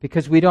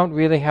because we don't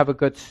really have a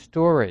good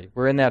story.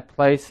 We're in that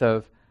place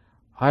of,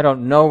 I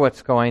don't know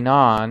what's going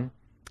on,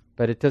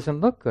 but it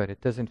doesn't look good.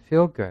 It doesn't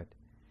feel good.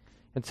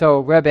 And so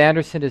Reb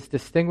Anderson is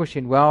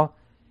distinguishing, well,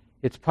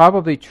 it's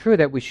probably true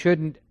that we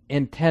shouldn't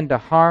intend to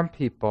harm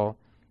people,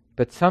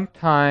 but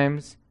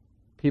sometimes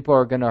people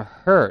are going to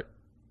hurt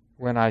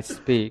when I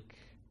speak,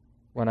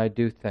 when I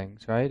do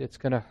things, right? It's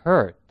going to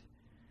hurt.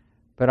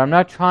 But I'm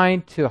not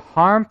trying to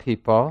harm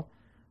people.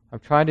 I'm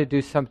trying to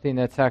do something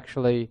that's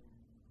actually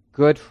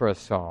good for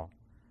us all.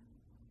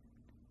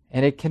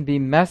 And it can be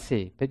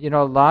messy. But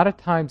a lot of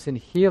times in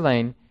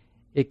healing,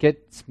 it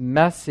gets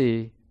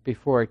messy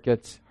before it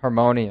gets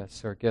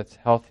harmonious or gets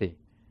healthy.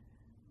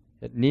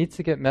 It needs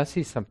to get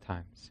messy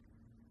sometimes.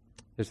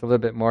 There's a little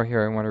bit more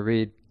here I want to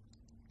read.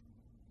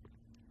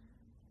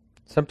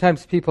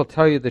 Sometimes people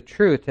tell you the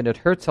truth and it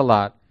hurts a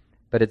lot,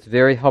 but it's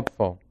very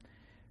helpful.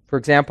 For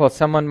example,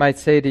 someone might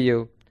say to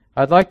you,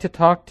 I'd like to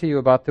talk to you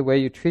about the way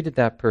you treated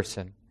that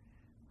person.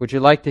 Would you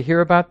like to hear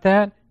about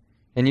that?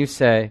 And you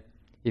say,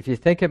 if you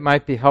think it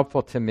might be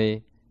helpful to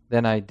me,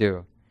 then I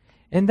do.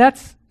 And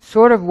that's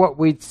sort of what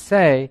we'd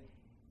say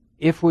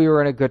if we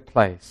were in a good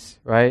place,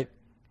 right?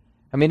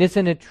 I mean,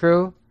 isn't it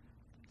true?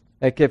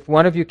 Like if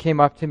one of you came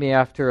up to me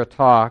after a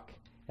talk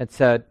and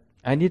said,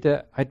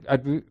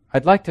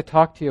 I'd like to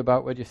talk to you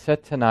about what you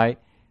said tonight,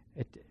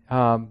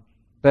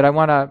 but I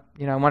want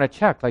to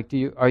check. Like,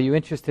 are you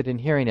interested in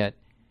hearing it?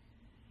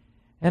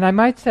 And I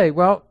might say,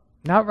 well,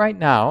 not right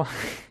now.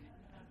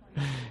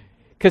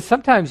 Because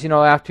sometimes,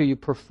 after you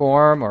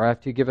perform or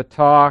after you give a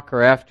talk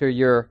or after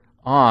you're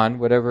on,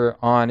 whatever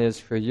on is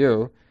for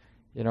you,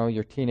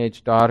 your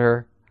teenage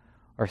daughter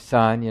or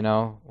son,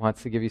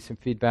 wants to give you some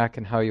feedback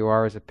on how you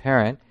are as a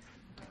parent,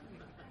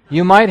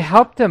 you might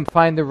help them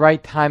find the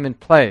right time and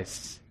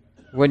place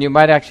when you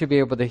might actually be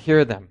able to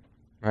hear them,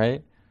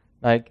 right?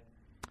 Like,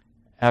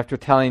 after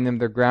telling them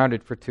they're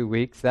grounded for 2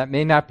 weeks, that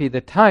may not be the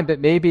time, but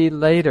maybe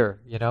later,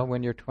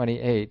 when you're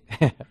 28.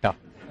 No.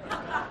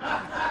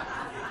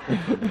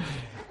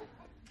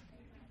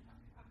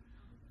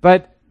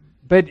 But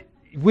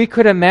we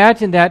could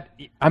imagine that,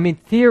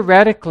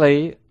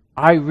 theoretically,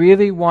 I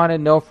really want to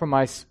know from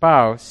my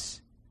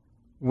spouse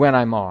when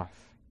I'm off.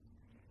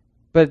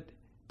 But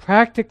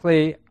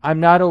practically, I'm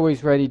not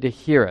always ready to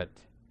hear it,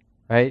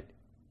 right?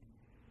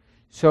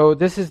 So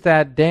this is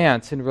that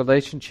dance in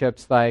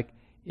relationships, like,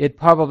 it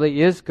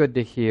probably is good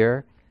to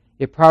hear.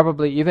 It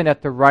probably, even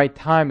at the right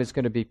time, is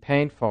going to be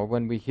painful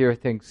when we hear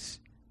things,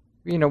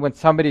 when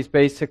somebody's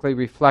basically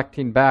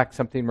reflecting back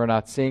something we're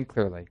not seeing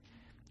clearly.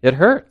 It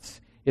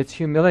hurts. It's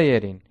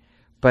humiliating.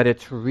 But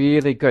it's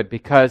really good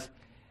because,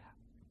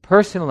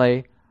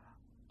 personally,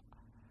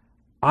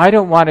 I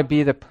don't want to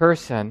be the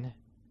person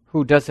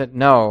who doesn't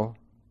know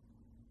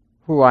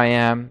who I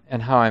am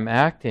and how I'm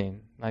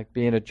acting, like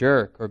being a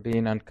jerk or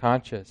being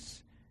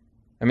unconscious.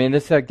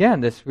 This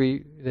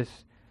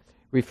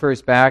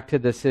refers back to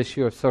this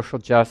issue of social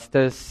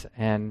justice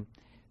and,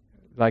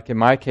 like in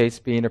my case,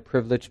 being a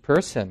privileged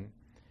person,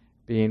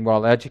 being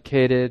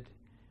well-educated,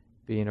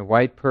 being a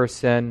white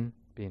person,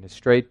 being a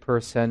straight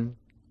person,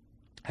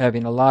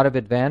 having a lot of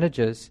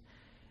advantages.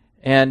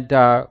 And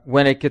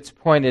when it gets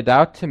pointed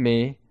out to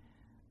me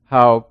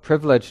how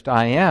privileged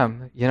I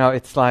am,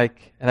 it's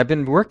like, and I've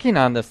been working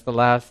on this the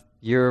last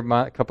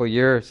couple of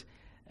years,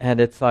 and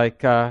it's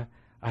like, I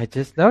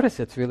just notice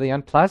it's really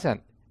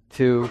unpleasant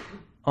to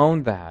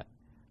own that.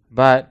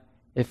 But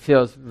it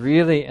feels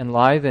really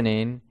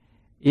enlivening,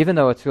 even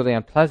though it's really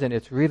unpleasant,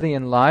 it's really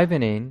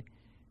enlivening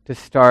to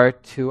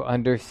start to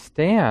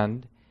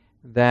understand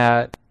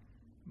that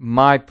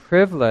my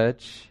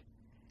privilege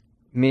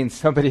means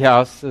somebody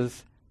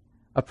else's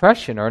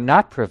oppression or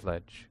not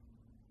privilege,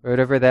 or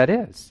whatever that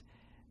is.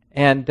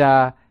 And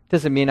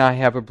doesn't mean I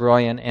have a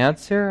brilliant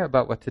answer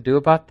about what to do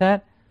about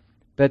that,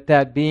 but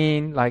that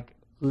being like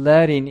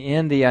letting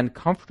in the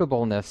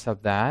uncomfortableness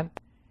of that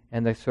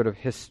and the sort of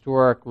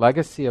historic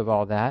legacy of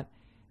all that,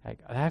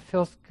 that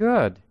feels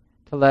good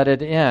to let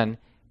it in,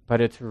 but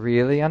it's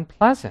really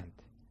unpleasant,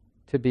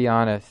 to be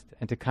honest,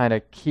 and to kind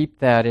of keep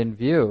that in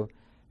view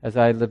as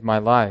I live my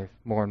life,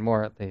 more and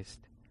more at least.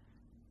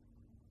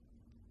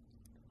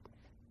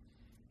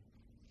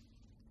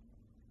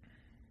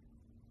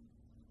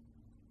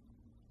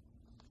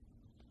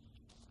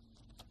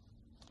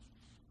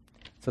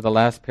 So the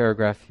last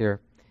paragraph here.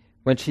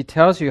 When she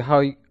tells you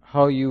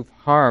how you've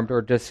harmed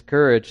or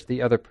discouraged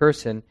the other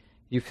person,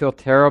 You feel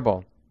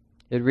terrible.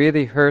 It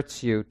really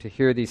hurts you to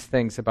hear these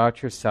things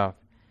about yourself.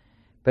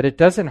 But it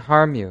doesn't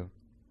harm you.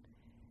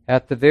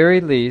 At the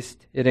very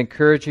least, it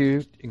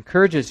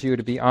encourages you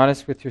to be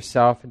honest with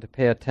yourself and to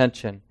pay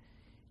attention.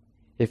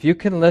 If you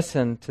can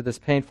listen to this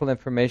painful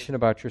information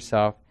about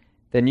yourself,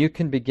 then you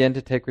can begin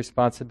to take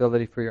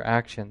responsibility for your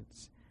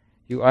actions.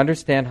 You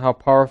understand how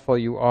powerful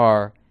you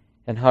are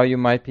and how you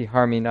might be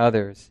harming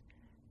others.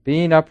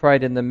 Being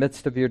upright in the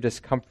midst of your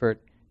discomfort,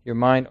 your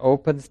mind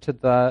opens to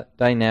the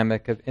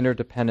dynamic of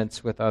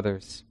interdependence with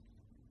others.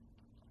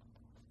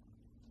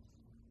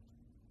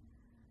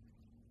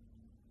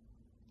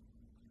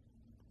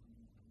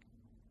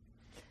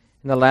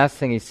 And the last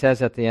thing he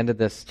says at the end of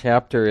this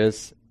chapter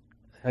is,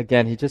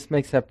 again, he just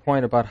makes that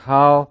point about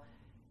how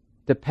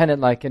dependent,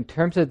 like in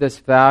terms of this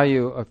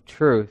value of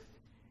truth,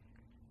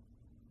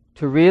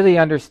 to really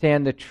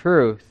understand the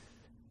truth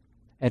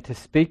and to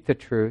speak the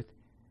truth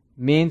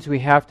means we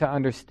have to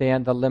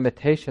understand the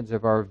limitations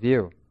of our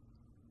view.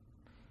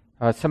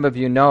 Some of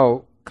you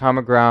know,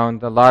 Common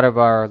Ground, a lot of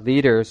our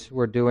leaders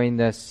were doing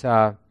this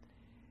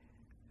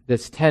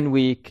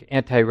 10-week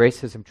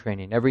anti-racism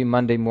training every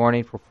Monday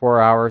morning for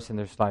 4 hours, and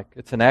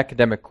it's an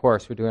academic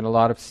course. We're doing a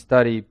lot of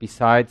study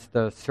besides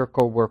the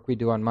circle work we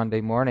do on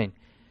Monday morning.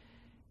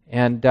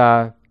 And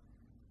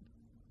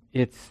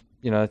it's,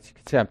 as you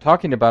can see, I'm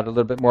talking about it a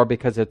little bit more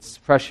because it's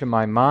fresh in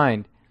my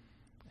mind.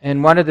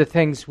 And one of the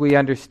things we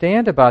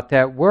understand about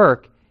that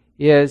work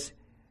is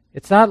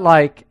it's not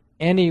like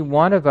any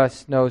one of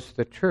us knows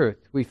the truth.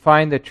 We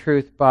find the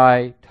truth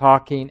by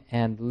talking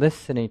and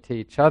listening to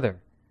each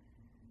other.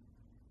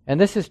 And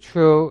this is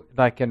true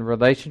like in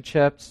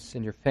relationships,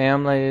 in your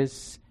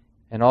families,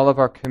 and all of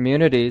our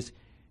communities.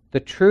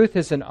 The truth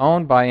isn't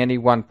owned by any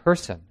one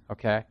person,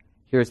 okay?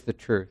 Here's the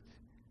truth.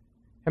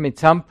 I mean,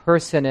 some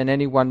person in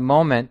any one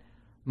moment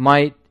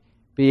might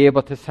be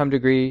able to some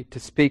degree to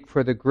speak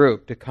for the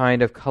group, to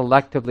kind of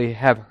collectively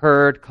have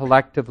heard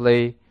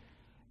collectively,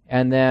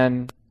 and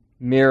then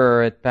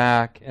mirror it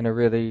back in a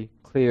really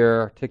clear,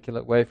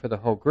 articulate way for the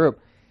whole group.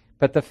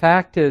 But the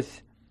fact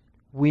is,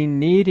 we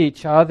need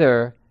each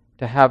other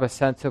to have a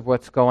sense of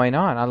what's going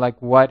on.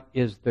 Like, what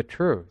is the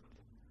truth?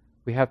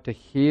 We have to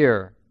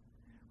hear.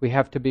 We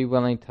have to be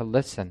willing to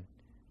listen.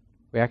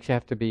 We actually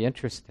have to be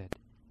interested.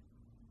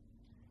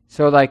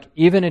 So, like,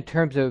 even in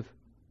terms of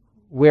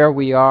where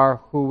we are,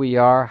 who we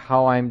are,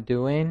 how I'm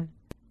doing,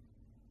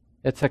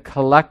 it's a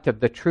collective.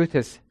 The truth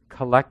is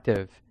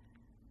collective.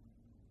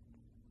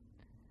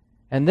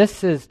 And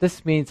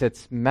this means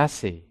it's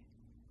messy.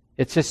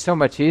 It's just so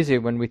much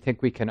easier when we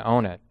think we can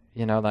own it.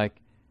 Like,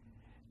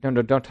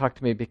 no, don't talk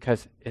to me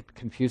because it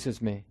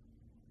confuses me.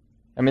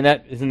 I mean,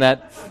 isn't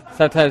that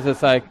sometimes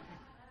it's like,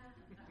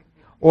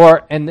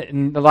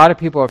 and a lot of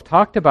people have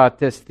talked about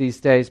this these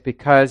days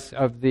because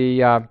of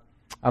the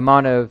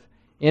amount of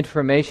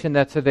information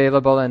that's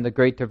available and the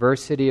great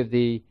diversity of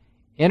the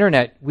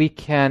internet. We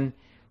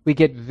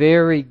get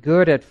very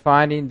good at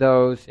finding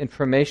those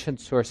information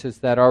sources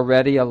that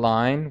already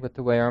align with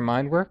the way our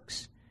mind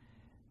works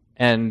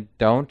and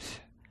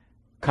don't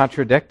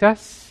contradict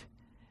us.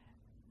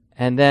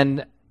 And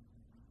then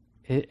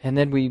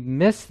we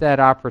miss that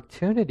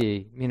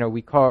opportunity.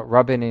 We call it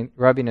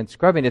rubbing and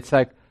scrubbing. It's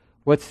like,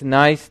 what's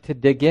nice to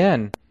dig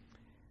in,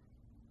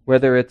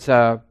 whether it's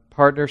a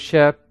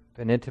partnership,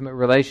 an intimate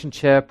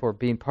relationship, or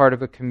being part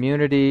of a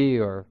community,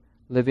 or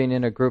living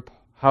in a group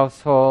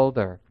household,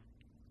 or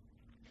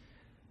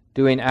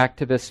doing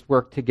activist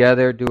work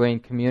together, doing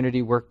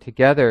community work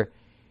together.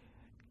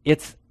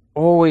 It's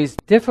always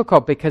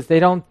difficult because they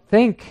don't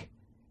think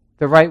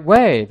the right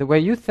way, the way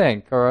you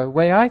think, or the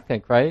way I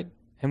think, right?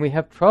 And we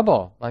have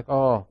trouble, like,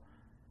 oh.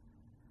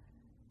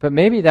 But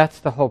maybe that's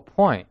the whole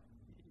point,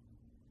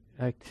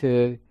 like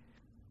to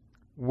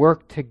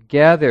work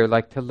together,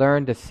 like to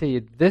learn to see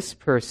this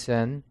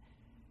person,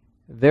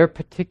 their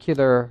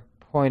particular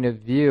point of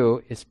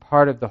view is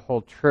part of the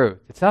whole truth.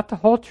 It's not the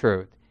whole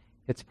truth,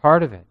 it's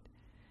part of it.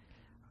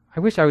 I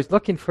wish I was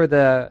looking for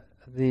the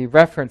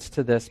reference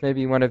to this.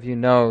 Maybe one of you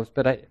knows,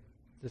 but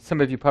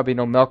some of you probably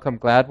know Malcolm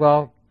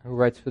Gladwell, who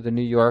writes for the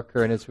New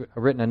Yorker and has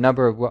written a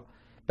number of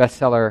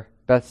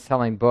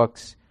best-selling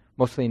books,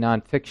 mostly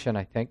nonfiction,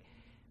 I think,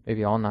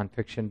 maybe all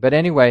nonfiction. But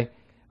anyway,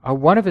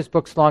 one of his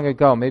books long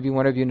ago, maybe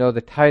one of you know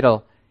the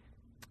title,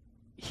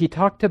 he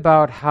talked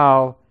about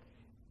how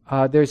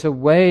there's a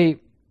way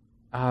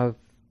of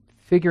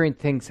figuring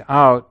things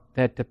out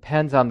that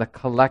depends on the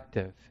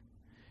collective.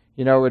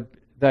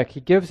 Like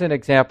he gives an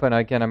example, and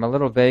again, I'm a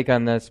little vague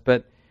on this,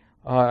 but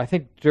I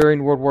think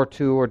during World War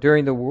II or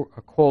during the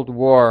Cold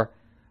War,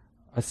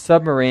 a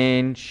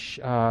submarine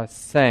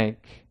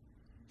sank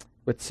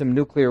with some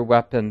nuclear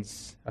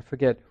weapons. I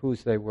forget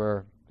whose they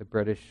were, the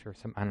British or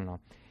some, I don't know.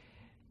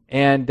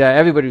 And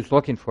everybody was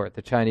looking for it,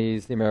 the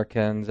Chinese, the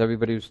Americans,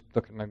 everybody was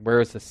looking like,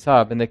 where is the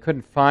sub? And they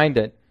couldn't find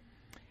it.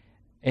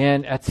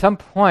 And at some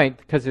point,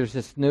 because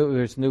there's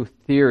new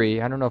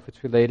theory, I don't know if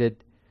it's related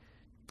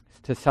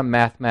to some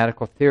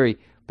mathematical theory,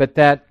 but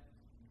that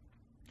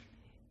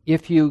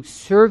if you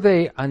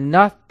survey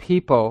enough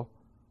people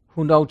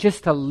who know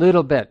just a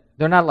little bit,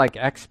 they're not like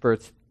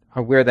experts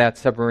where that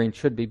submarine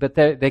should be, but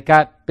they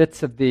got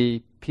bits of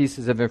the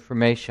pieces of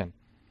information.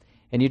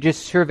 And you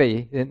just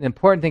survey. The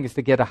important thing is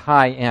to get a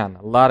high N,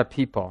 a lot of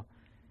people.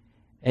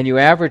 And you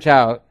average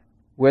out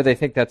where they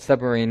think that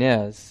submarine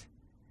is,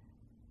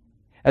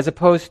 as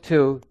opposed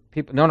to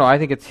people, no, I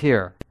think it's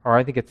here, or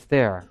I think it's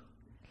there.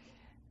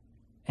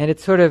 And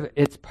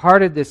it's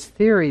part of this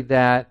theory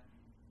that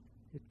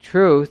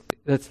truth,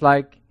 that's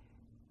like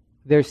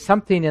there's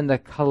something in the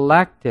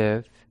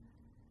collective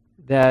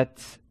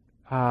that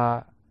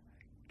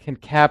can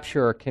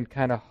capture or can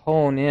kind of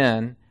hone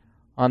in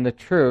on the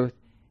truth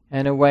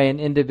in a way an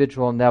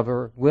individual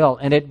never will.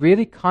 And it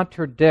really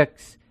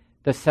contradicts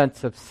the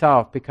sense of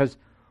self, because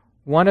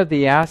one of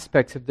the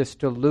aspects of this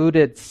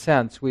diluted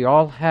sense we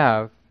all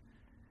have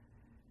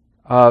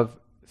of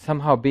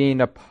somehow being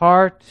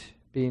apart,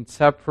 being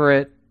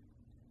separate,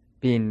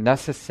 being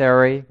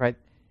necessary, right?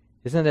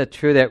 Isn't it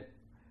true that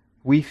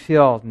we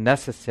feel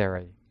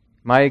necessary?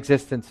 My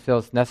existence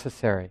feels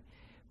necessary.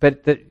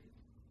 But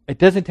it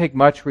doesn't take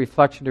much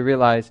reflection to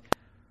realize,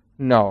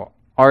 no,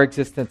 our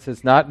existence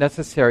is not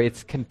necessary.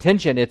 It's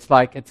contingent. It's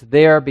like it's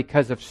there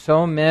because of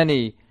so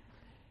many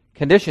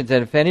conditions.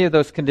 And if any of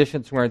those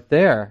conditions weren't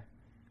there,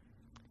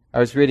 I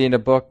was reading a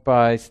book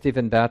by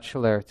Stephen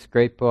Batchelor. It's a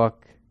great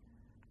book.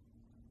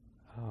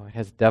 Oh, it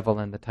has devil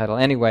in the title.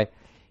 Anyway,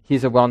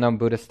 he's a well-known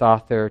Buddhist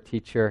author,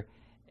 teacher.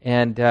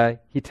 And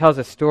he tells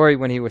a story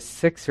when he was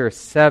 6 or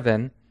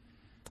 7,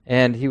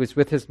 and he was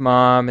with his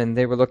mom, and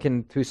they were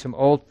looking through some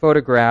old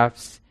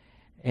photographs,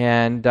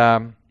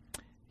 and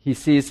he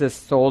sees this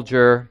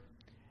soldier,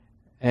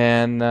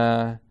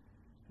 and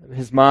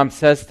his mom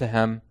says to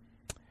him,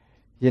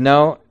 you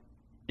know,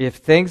 if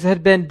things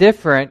had been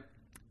different,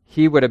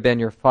 he would have been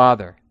your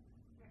father.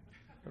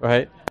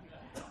 Right?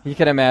 You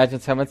can imagine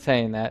someone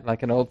saying that,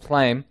 like an old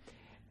flame.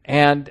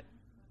 And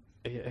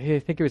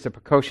I think he was a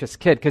precocious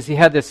kid, because he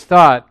had this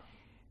thought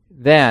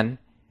then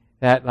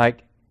that,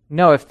 like,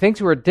 no, if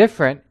things were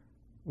different,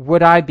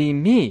 would I be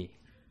me?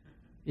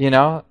 You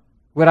know?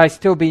 Would I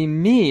still be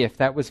me if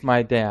that was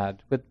my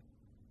dad?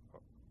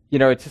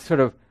 It's just sort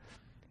of,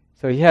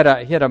 so he had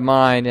a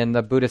mind and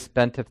the Buddhist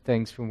bent of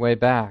things from way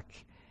back.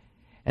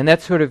 And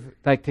that's sort of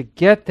like to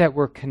get that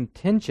we're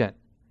contingent.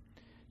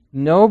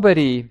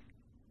 We're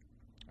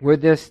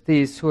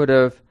these sort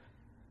of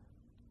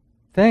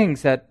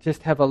things that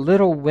just have a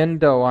little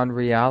window on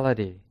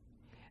reality.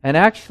 And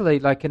actually,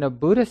 like in a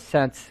Buddhist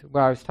sense,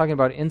 where I was talking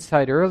about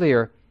insight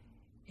earlier,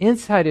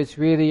 insight is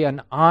really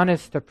an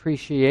honest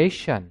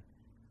appreciation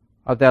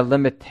of the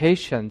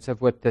limitations of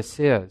what this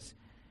is.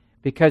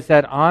 Because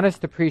that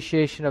honest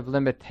appreciation of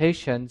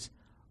limitations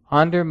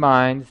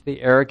undermines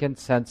the arrogant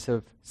sense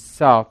of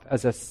self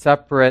as a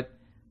separate,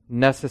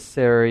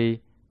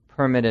 necessary,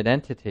 permanent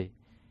entity.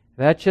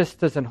 That just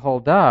doesn't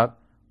hold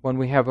up when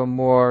we have a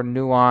more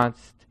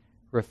nuanced,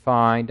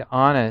 refined,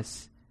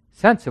 honest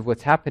sense of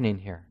what's happening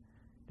here.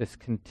 This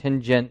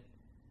contingent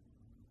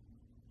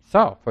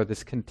self, or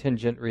this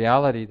contingent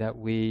reality that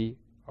we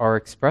are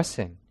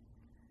expressing.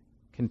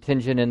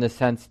 Contingent in the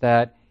sense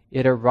that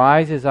it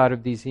arises out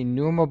of these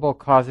innumerable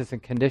causes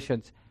and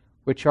conditions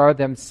which are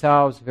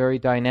themselves very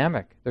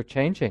dynamic. They're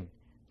changing.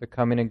 They're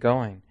coming and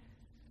going.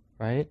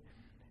 Right?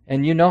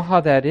 And you know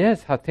how that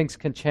is, how things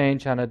can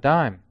change on a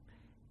dime.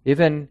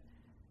 Even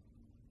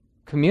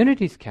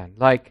communities can.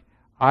 Like,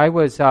 I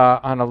was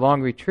on a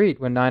long retreat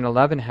when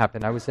 9/11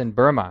 happened. I was in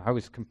Burma. I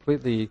was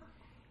completely...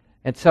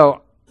 And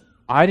so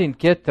I didn't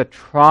get the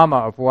trauma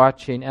of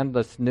watching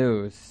endless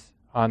news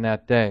on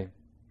that day.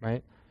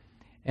 Right?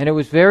 And it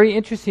was very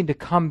interesting to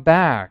come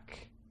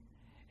back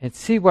and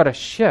see what a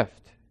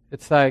shift.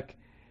 It's like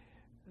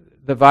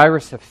the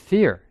virus of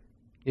fear.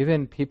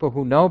 Even people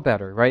who know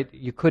better, right?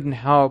 You couldn't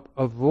help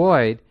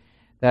avoid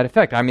that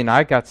effect. I mean,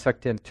 I got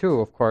sucked in too,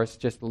 of course,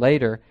 just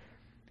later.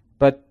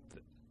 But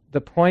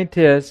the point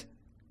is,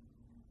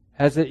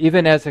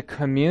 even as a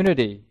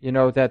community,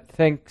 that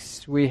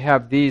thinks we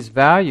have these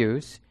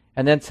values,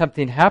 and then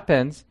something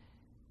happens,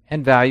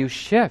 and values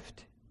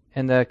shift.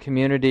 And the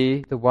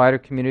community, the wider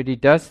community,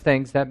 does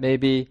things that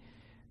maybe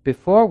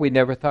before we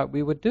never thought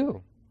we would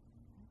do.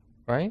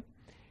 Right?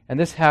 And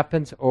this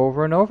happens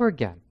over and over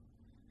again.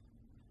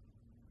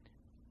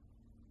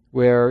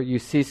 Where you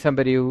see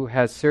somebody who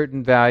has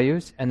certain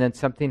values, and then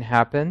something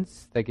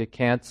happens, they get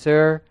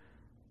cancer,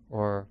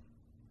 or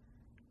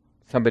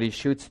somebody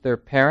shoots their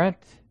parent,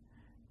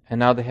 and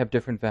now they have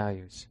different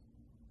values.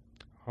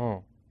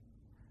 Oh.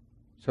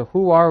 So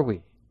who are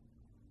we?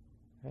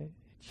 Right? It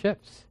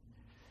shifts.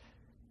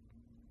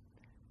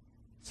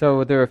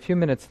 So there are a few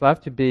minutes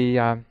left. It'd be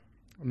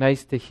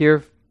nice to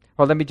hear.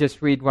 Well, let me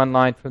just read one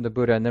line from the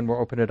Buddha, and then we'll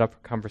open it up for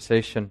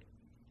conversation.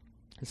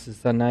 This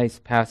is a nice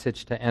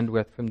passage to end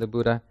with from the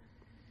Buddha.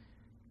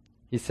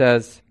 He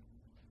says,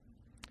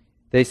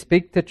 "They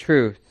speak the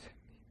truth.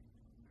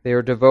 They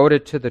are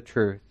devoted to the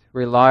truth.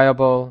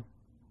 Reliable."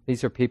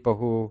 These are people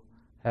who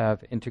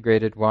have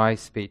integrated wise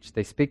speech.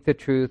 They speak the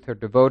truth, are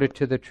devoted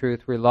to the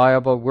truth,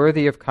 reliable,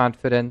 worthy of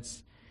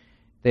confidence.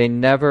 They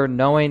never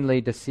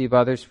knowingly deceive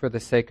others for the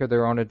sake of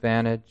their own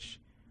advantage.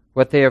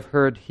 What they have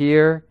heard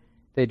here,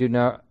 they do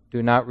not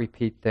do not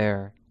repeat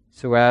there,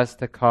 so as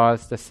to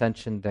cause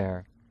dissension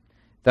there.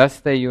 Thus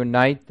they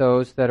unite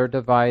those that are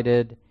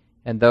divided,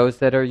 and those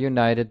that are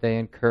united they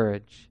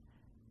encourage.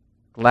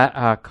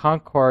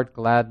 Concord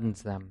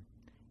gladdens them.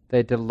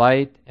 They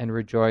delight and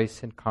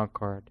rejoice in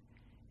concord.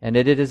 And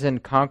it is in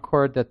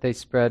concord that they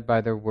spread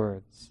by their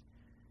words.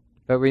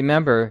 But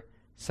remember,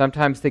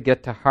 sometimes to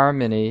get to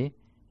harmony,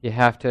 you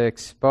have to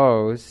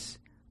expose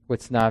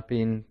what's not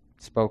being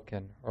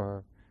spoken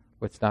or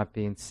what's not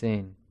being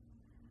seen.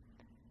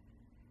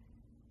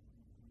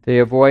 They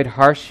avoid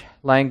harsh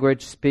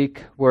language,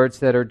 speak words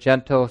that are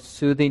gentle,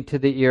 soothing to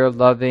the ear,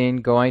 loving,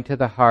 going to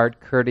the heart,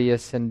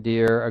 courteous and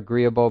dear,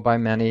 agreeable by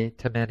many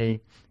to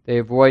many. They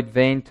avoid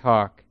vain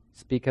talk,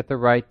 speak at the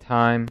right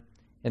time,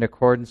 in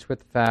accordance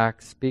with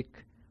facts,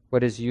 speak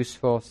what is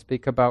useful,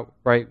 speak about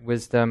right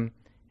wisdom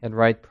and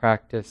right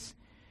practice.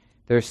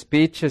 Their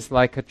speech is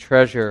like a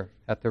treasure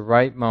at the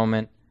right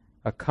moment,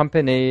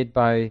 accompanied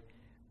by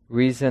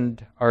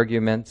reasoned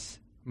arguments,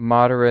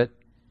 moderate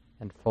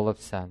and full of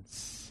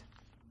sense.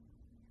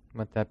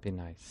 Wouldn't that be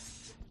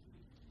nice?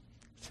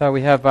 So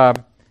we have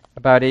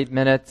about 8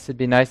 minutes. It'd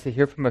be nice to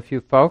hear from a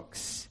few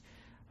folks.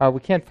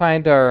 We can't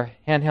find our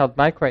handheld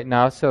mic right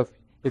now, so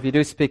if you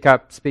do speak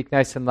up, speak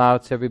nice and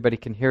loud so everybody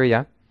can hear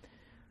you.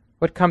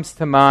 What comes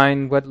to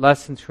mind? What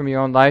lessons from your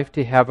own life do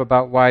you have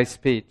about wise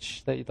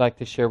speech that you'd like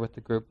to share with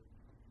the group?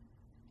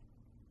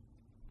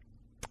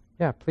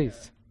 Yeah,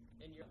 please.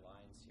 In your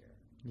lines here.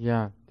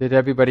 Yeah. Did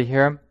everybody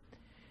hear him?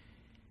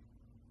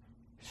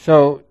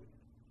 So,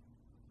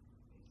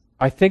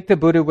 I think the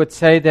Buddha would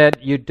say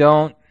that you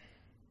don't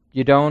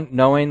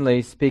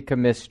knowingly speak a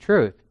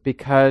mistruth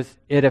because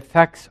it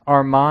affects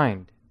our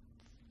mind.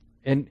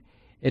 And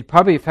it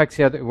probably affects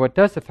the other, well, it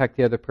does affect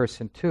the other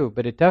person too,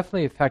 but it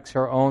definitely affects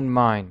our own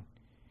mind.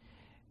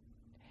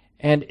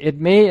 And it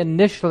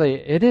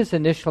is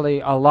initially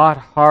a lot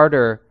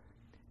harder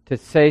to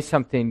say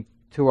something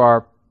to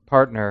our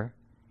partner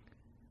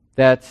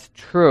that's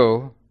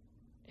true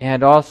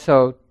and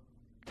also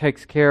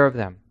takes care of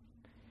them.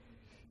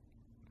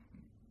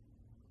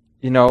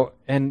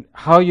 And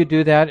how you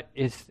do that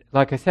is,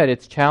 like I said,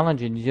 it's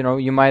challenging.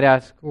 You might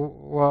ask,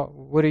 well,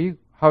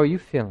 how are you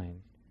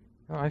feeling?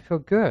 Oh, I feel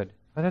good.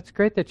 Oh, that's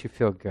great that you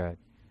feel good.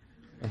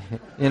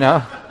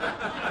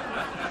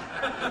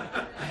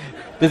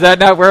 Does that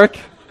not work?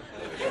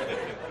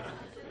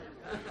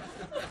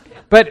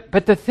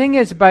 But the thing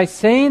is, by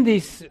saying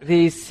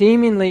these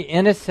seemingly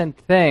innocent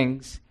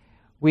things,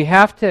 we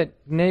have to,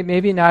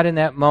 maybe not in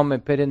that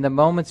moment, but in the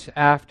moments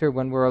after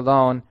when we're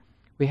alone,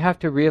 we have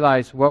to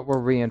realize what we're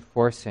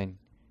reinforcing.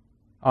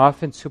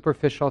 Often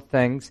superficial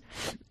things.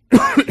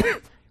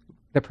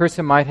 The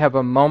person might have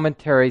a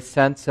momentary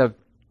sense of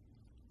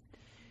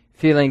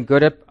feeling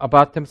good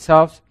about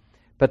themselves,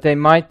 but they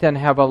might then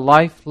have a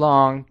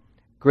lifelong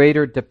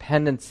greater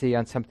dependency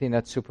on something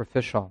that's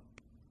superficial.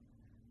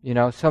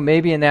 So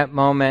maybe in that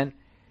moment,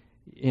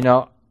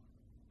 to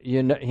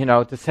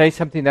say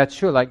something that's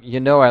true, like,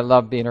 I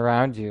love being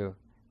around you,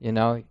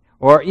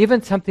 or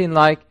even something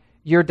like,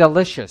 you're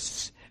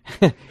delicious.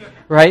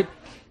 Right?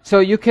 So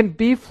you can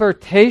be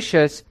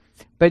flirtatious,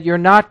 but you're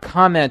not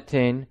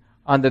commenting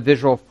on the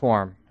visual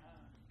form.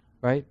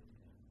 Right?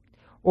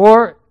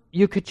 Or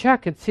you could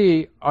check and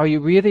see, are you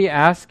really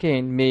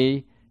asking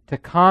me to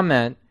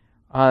comment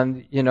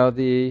on,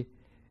 the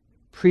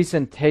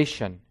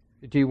presentation?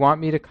 Do you want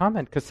me to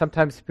comment? Because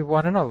sometimes people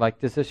want to know, like,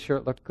 does this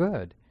shirt look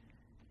good?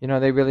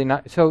 They really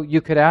not. So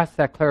you could ask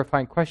that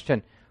clarifying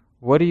question,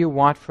 what do you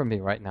want from me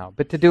right now?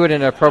 But to do it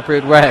in an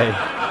appropriate way.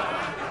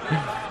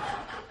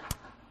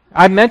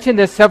 I mentioned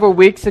this several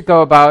weeks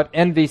ago about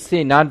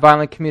NVC,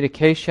 nonviolent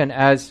communication,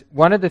 as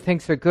one of the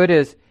things they're good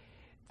is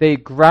they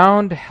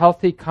ground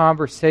healthy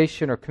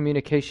conversation or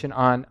communication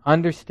on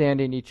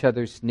understanding each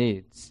other's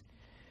needs.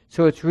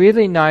 So it's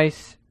really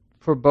nice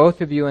for both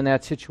of you in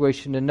that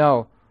situation to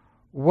know,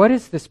 what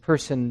is this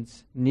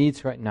person's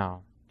needs right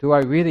now? Do I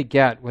really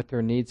get what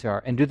their needs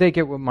are? And do they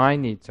get what my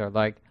needs are?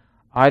 Like,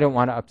 I don't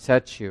want to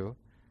upset you,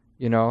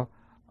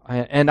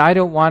 and I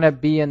don't want to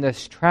be in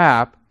this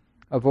trap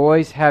of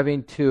always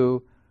having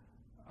to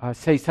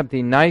say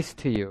something nice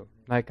to you.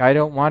 Like, I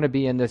don't want to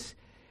be in this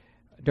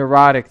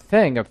neurotic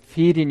thing of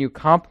feeding you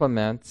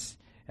compliments,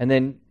 and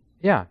then,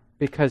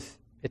 because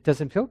it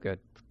doesn't feel good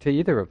to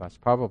either of us,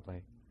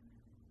 probably.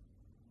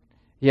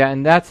 Yeah,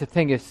 and that's the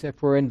thing, is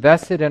if we're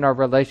invested in our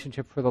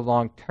relationship for the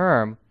long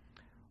term,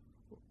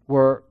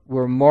 we're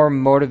more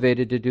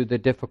motivated to do the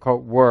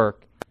difficult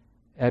work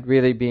at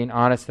really being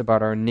honest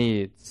about our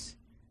needs,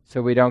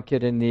 so we don't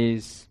get in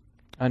these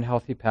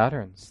unhealthy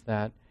patterns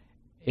that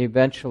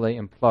eventually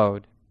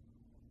implode.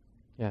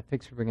 Yeah,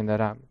 thanks for bringing that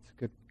up. It's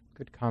a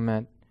good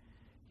comment.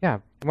 Yeah,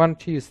 why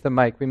don't you use the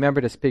mic? Remember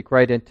to speak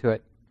right into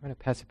it. I'm going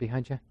to pass it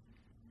behind you.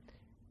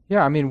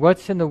 Yeah,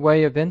 what's in the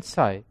way of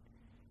insight?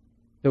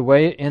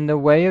 In the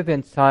way of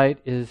insight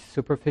is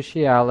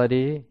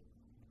superficiality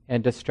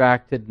and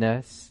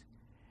distractedness.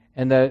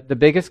 And the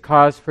biggest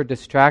cause for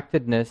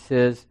distractedness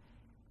is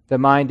the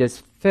mind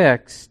is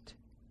fixed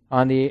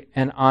on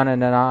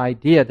an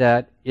idea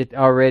that it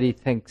already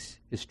thinks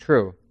is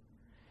true.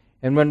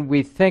 And when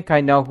we think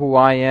I know who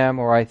I am,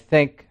 or I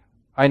think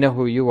I know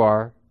who you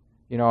are,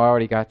 I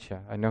already got you,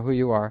 I know who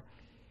you are,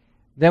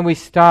 then we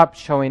stop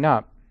showing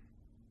up.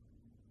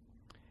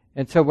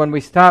 And so when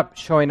we stop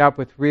showing up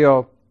with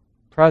real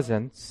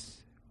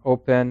presence,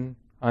 open,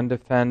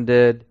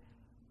 undefended,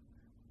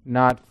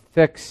 not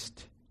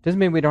fixed, doesn't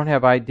mean we don't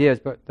have ideas,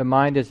 but the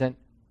mind isn't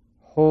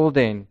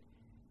holding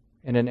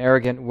in an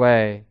arrogant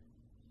way,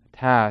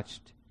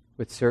 attached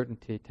with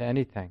certainty to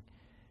anything.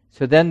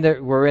 So then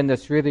we're in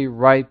this really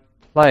right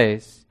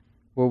place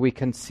where we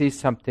can see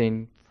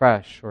something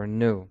fresh or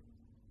new,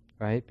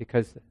 right?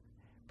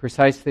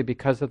 Precisely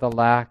because of the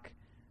lack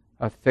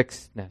of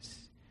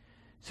fixedness.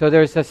 So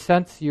there's a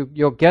sense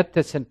you'll get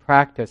this in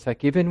practice,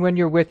 like even when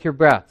you're with your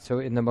breath. So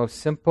in the most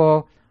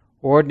simple,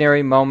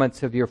 ordinary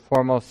moments of your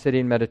formal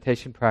sitting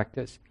meditation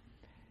practice,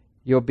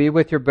 you'll be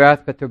with your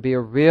breath, but there'll be a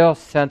real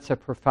sense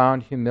of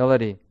profound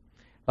humility.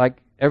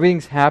 Like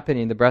everything's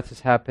happening, the breath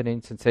is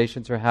happening,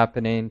 sensations are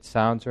happening,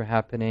 sounds are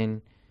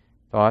happening,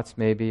 thoughts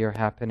maybe are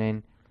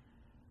happening.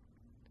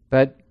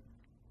 But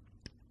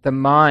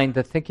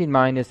the thinking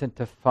mind isn't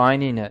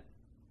defining it.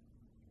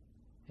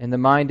 And the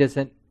mind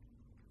isn't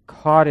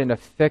caught in a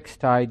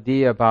fixed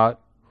idea about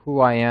who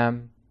I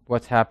am,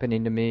 what's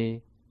happening to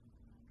me.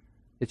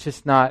 It's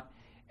just not,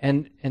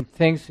 and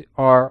things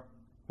are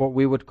what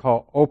we would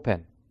call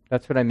open.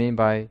 That's what I mean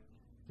by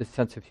the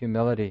sense of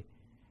humility.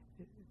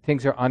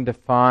 Things are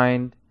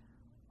undefined,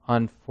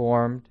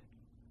 unformed,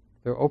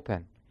 they're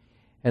open.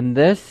 And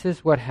this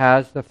is what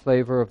has the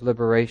flavor of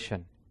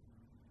liberation.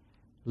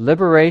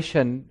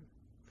 Liberation,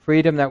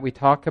 freedom that we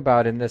talk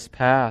about in this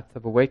path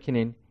of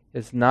awakening,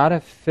 is not a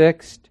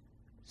fixed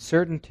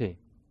certainty.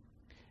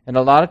 And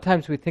a lot of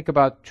times we think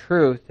about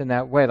truth in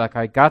that way, like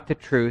I got the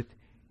truth,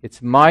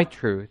 it's my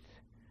truth,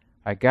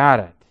 I got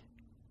it.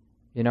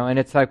 And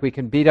it's like we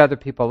can beat other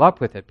people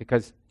up with it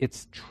because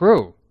it's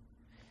true.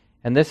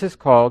 And this is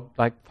called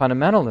like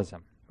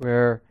fundamentalism,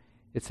 where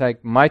it's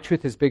like my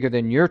truth is bigger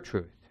than your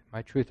truth.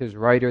 My truth is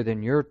righter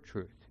than your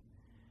truth.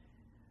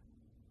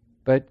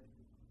 But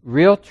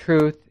real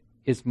truth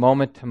is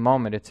moment to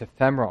moment. It's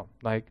ephemeral.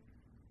 Like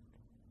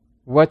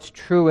what's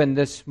true in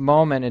this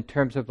moment in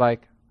terms of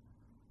like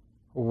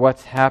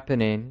what's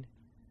happening,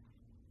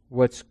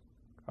 what's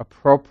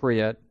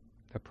appropriate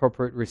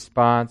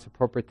response,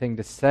 appropriate thing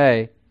to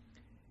say.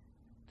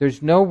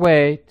 There's no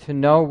way to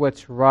know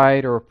what's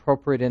right or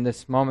appropriate in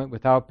this moment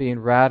without being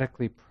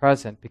radically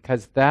present,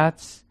 because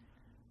that's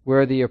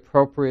where the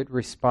appropriate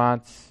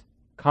response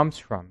comes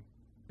from,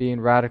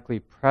 being radically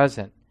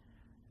present,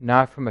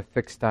 not from a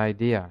fixed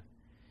idea.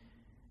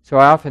 So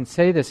I often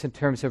say this in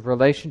terms of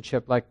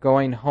relationship, like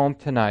going home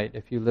tonight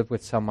if you live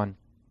with someone.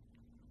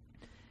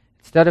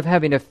 Instead of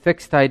having a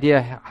fixed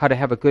idea how to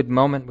have a good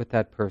moment with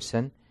that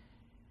person,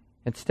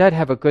 instead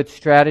have a good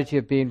strategy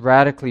of being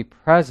radically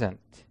present.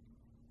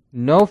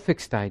 No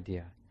fixed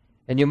idea.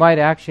 And you might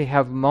actually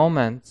have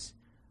moments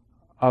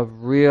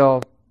of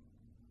real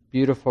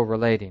beautiful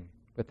relating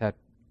with that,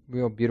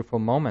 real beautiful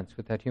moments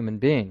with that human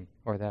being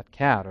or that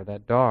cat or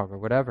that dog or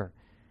whatever,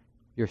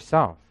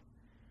 yourself.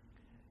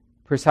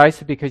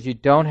 Precisely because you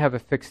don't have a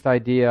fixed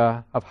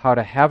idea of how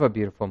to have a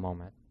beautiful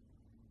moment.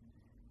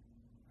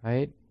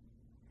 Right?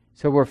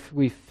 So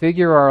we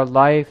figure our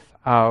life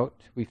out,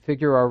 we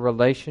figure our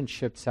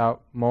relationships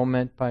out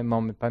moment by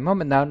moment by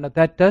moment. Now,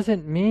 that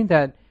doesn't mean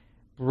that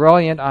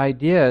brilliant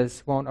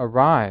ideas won't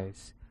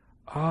arise.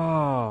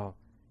 Oh,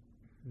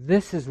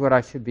 this is what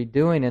I should be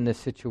doing in this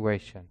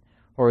situation.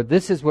 Or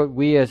this is what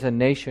we as a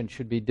nation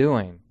should be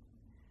doing.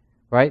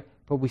 Right?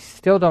 But we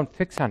still don't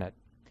fix on it.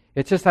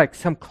 It's just like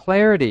some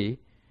clarity.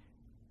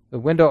 The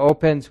window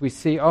opens, we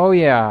see, oh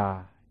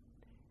yeah.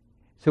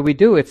 So we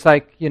do. It's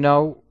like,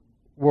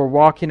 we're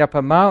walking up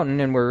a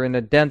mountain and we're in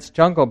a dense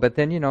jungle, but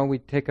then, we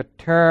take a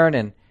turn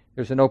and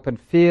there's an open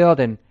field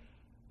and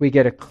we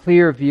get a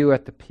clear view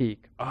at the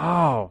peak.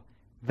 Oh,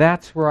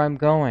 that's where I'm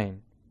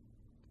going.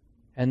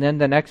 And then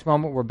the next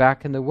moment we're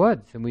back in the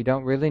woods and we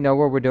don't really know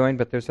what we're doing,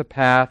 but there's a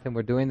path and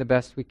we're doing the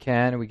best we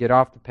can and we get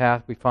off the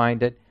path, we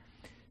find it.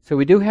 So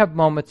we do have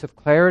moments of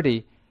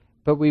clarity,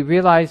 but we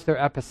realize they're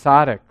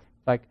episodic.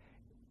 Like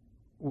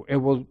it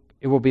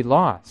will be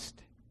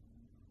lost.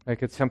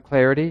 Like it's some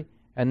clarity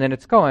and then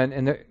it's gone,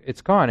 and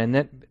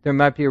then there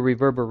might be a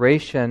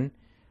reverberation,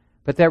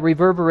 but that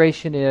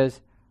reverberation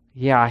is,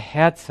 yeah, I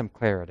had some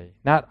clarity.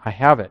 Not I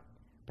have it,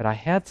 but I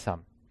had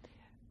some.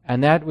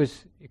 And that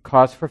was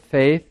cause for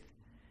faith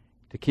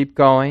to keep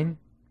going,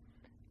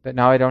 but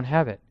now I don't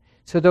have it.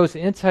 So those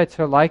insights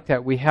are like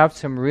that. We have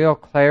some real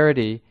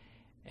clarity,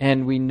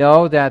 and we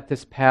know that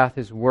this path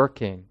is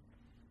working.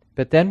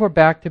 But then we're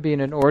back to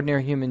being an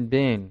ordinary human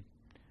being,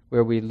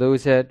 where we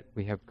lose it,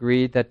 we have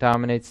greed that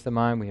dominates the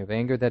mind, we have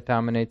anger that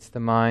dominates the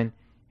mind,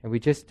 and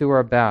we just do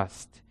our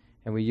best,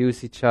 and we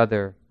use each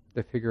other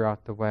to figure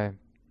out the way.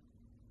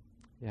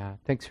 Yeah,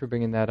 thanks for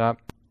bringing that up.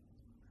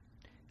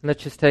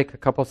 Let's just take a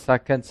couple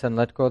seconds and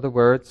let go of the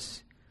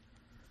words.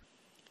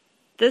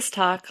 This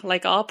talk,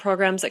 like all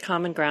programs at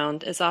Common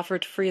Ground, is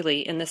offered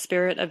freely in the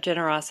spirit of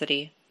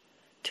generosity.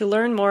 To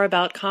learn more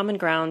about Common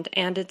Ground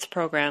and its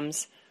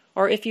programs,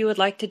 or if you would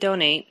like to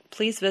donate,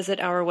 please visit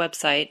our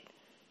website,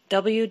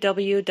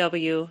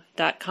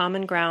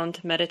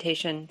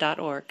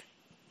 www.commongroundmeditation.org.